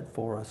set it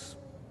for us.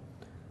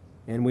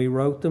 And we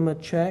wrote them a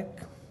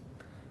check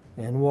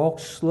and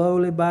walked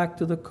slowly back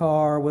to the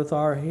car with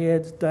our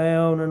heads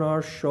down and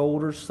our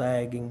shoulders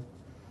sagging.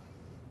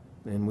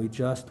 And we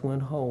just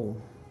went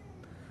home.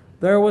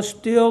 There was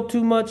still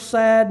too much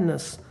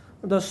sadness.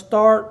 The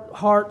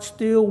heart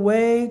still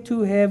way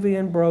too heavy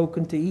and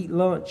broken to eat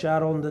lunch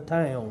out on the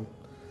town.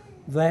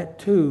 That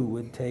too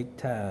would take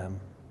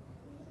time.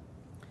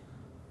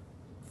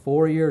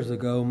 4 years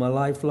ago, my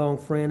lifelong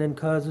friend and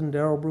cousin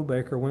Darrell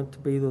Brubaker went to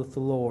be with the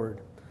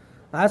Lord.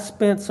 I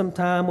spent some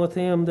time with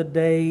him the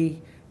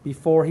day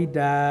before he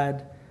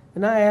died,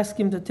 and I asked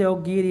him to tell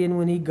Gideon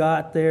when he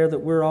got there that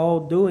we're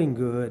all doing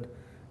good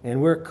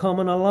and we're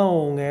coming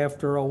along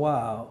after a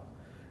while.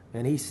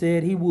 And he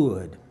said he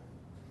would.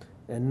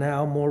 And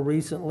now, more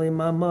recently,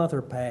 my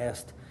mother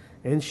passed,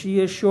 and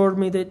she assured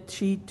me that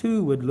she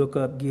too would look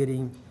up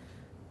Gideon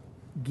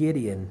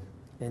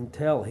and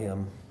tell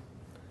him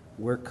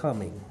we're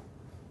coming.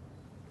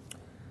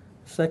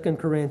 2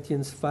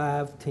 Corinthians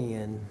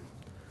 5:10.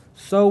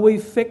 So we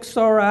fix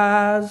our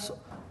eyes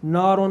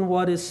not on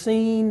what is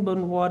seen, but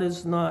on what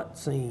is not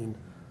seen.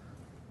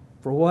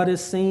 For what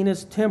is seen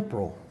is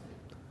temporal,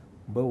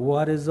 but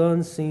what is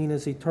unseen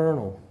is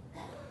eternal.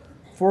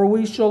 For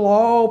we shall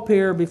all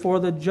appear before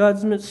the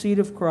judgment seat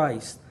of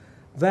Christ,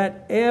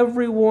 that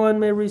everyone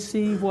may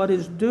receive what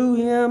is due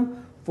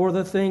him for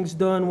the things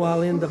done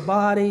while in the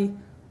body,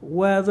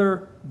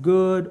 whether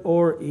good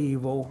or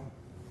evil.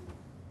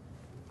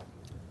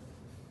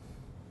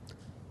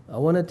 I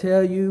want to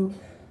tell you,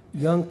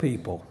 young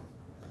people,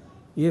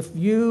 if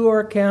you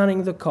are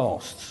counting the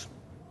costs,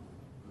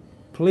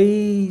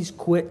 please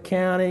quit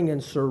counting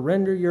and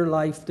surrender your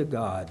life to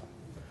God.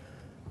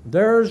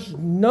 There's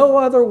no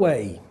other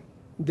way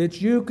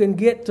that you can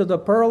get to the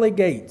pearly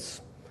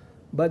gates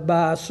but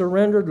by a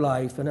surrendered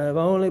life, and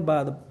only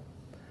by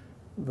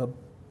the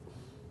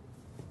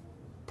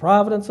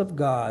providence of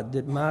God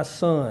that my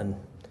son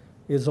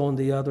is on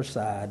the other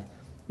side.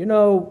 You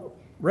know,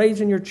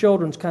 raising your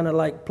children's kind of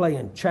like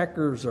playing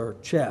checkers or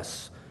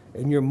chess,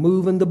 and you're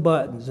moving the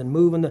buttons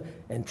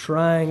and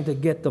trying to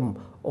get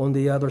them on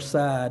the other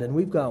side. And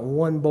we've got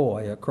one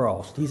boy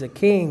across. He's a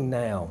king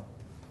now.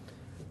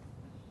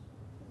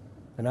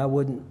 And I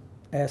wouldn't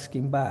ask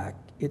him back.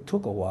 It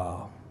took a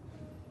while,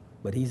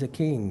 but he's a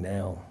king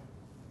now.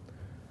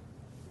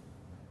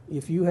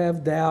 If you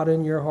have doubt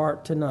in your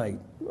heart tonight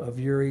of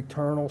your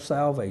eternal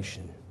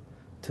salvation,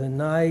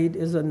 tonight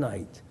is a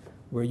night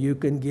where you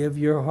can give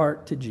your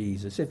heart to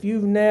Jesus. If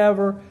you've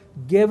never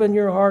given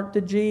your heart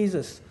to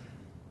Jesus,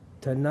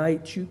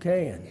 tonight you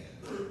can.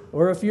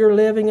 Or if you're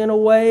living in a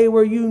way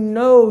where you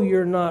know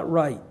you're not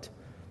right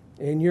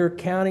and you're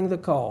counting the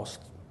cost,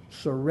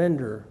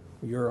 surrender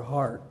your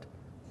heart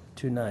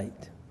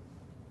tonight.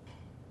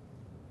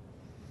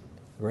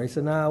 Grace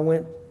and I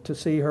went to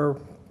see her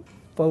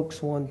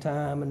folks one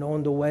time, and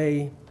on the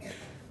way,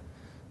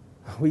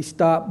 we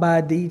stopped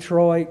by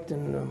Detroit,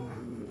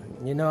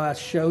 and I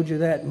showed you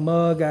that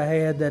mug I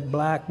had, that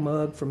black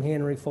mug from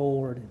Henry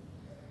Ford.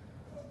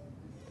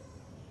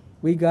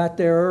 We got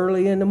there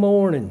early in the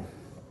morning.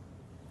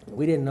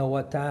 We didn't know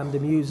what time the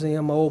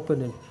museum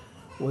opened, and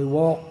we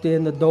walked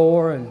in the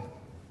door, and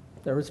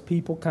there was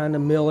people kind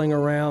of milling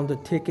around the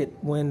ticket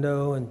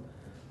window, and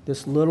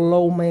this little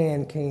old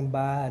man came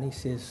by, and he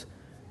says,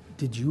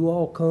 did you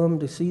all come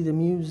to see the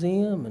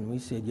museum? And we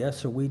said,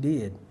 yes, sir, we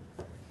did.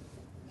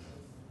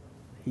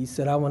 He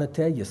said, I want to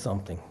tell you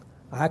something.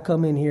 I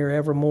come in here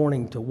every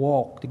morning to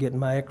walk, to get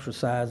my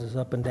exercises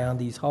up and down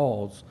these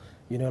halls,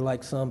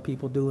 like some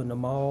people do in the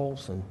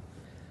malls. And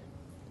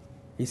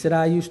he said,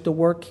 I used to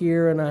work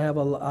here, and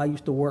I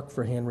used to work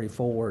for Henry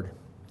Ford,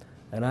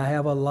 and I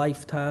have a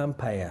lifetime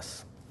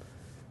pass.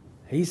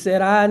 He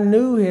said, I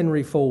knew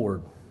Henry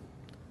Ford,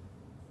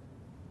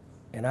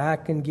 and I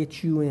can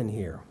get you in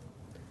here.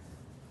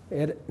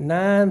 At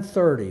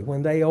 9:30,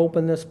 when they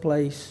open this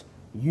place,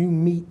 you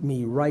meet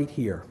me right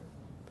here.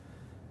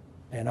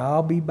 And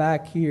I'll be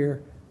back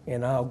here,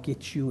 and I'll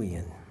get you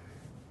in.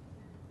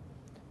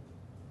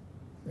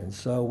 And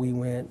so we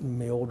went and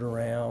milled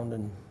around,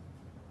 and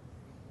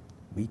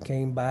we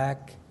came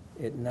back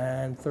at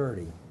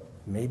 9:30,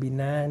 maybe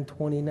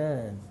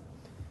 9:29.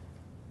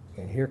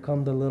 And here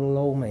come the little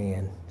old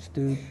man,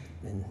 stooped,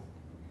 and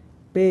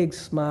big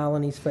smile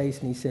on his face,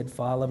 and he said,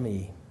 follow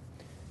me.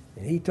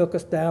 And he took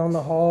us down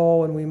the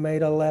hall, and we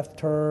made a left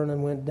turn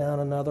and went down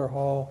another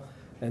hall.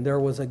 And there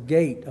was a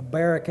gate, a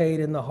barricade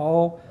in the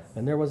hall,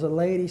 and there was a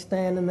lady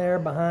standing there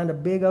behind a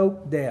big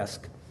oak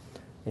desk.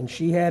 And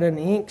she had an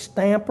ink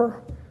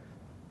stamper,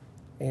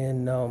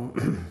 and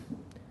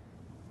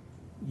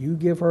you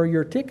give her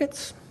your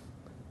tickets,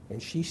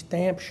 and she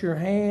stamps your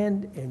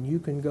hand, and you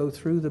can go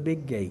through the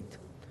big gate.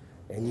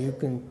 And you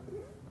can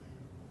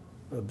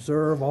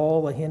observe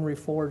all the Henry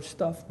Ford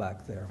stuff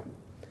back there.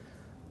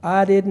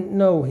 I didn't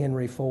know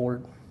Henry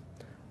Ford.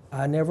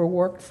 I never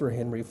worked for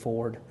Henry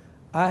Ford.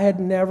 I had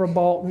never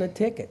bought a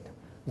ticket.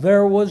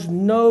 There was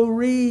no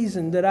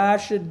reason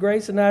that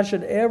Grace and I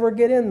should ever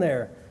get in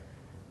there.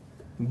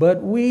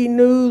 But we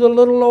knew the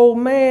little old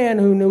man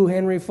who knew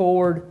Henry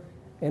Ford.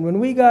 And when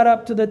we got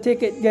up to the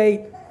ticket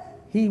gate,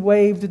 he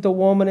waved at the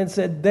woman and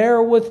said,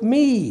 they're with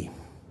me.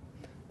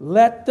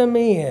 Let them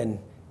in.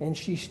 And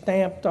she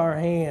stamped our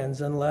hands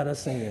and let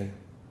us in.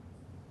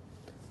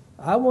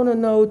 I want to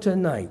know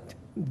tonight,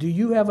 do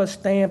you have a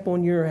stamp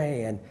on your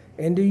hand?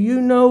 And do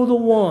you know the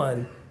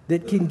one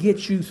that can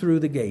get you through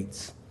the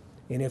gates?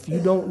 And if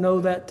you don't know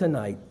that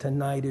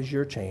tonight is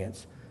your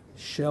chance.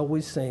 Shall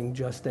we sing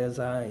Just As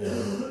I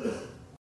Am?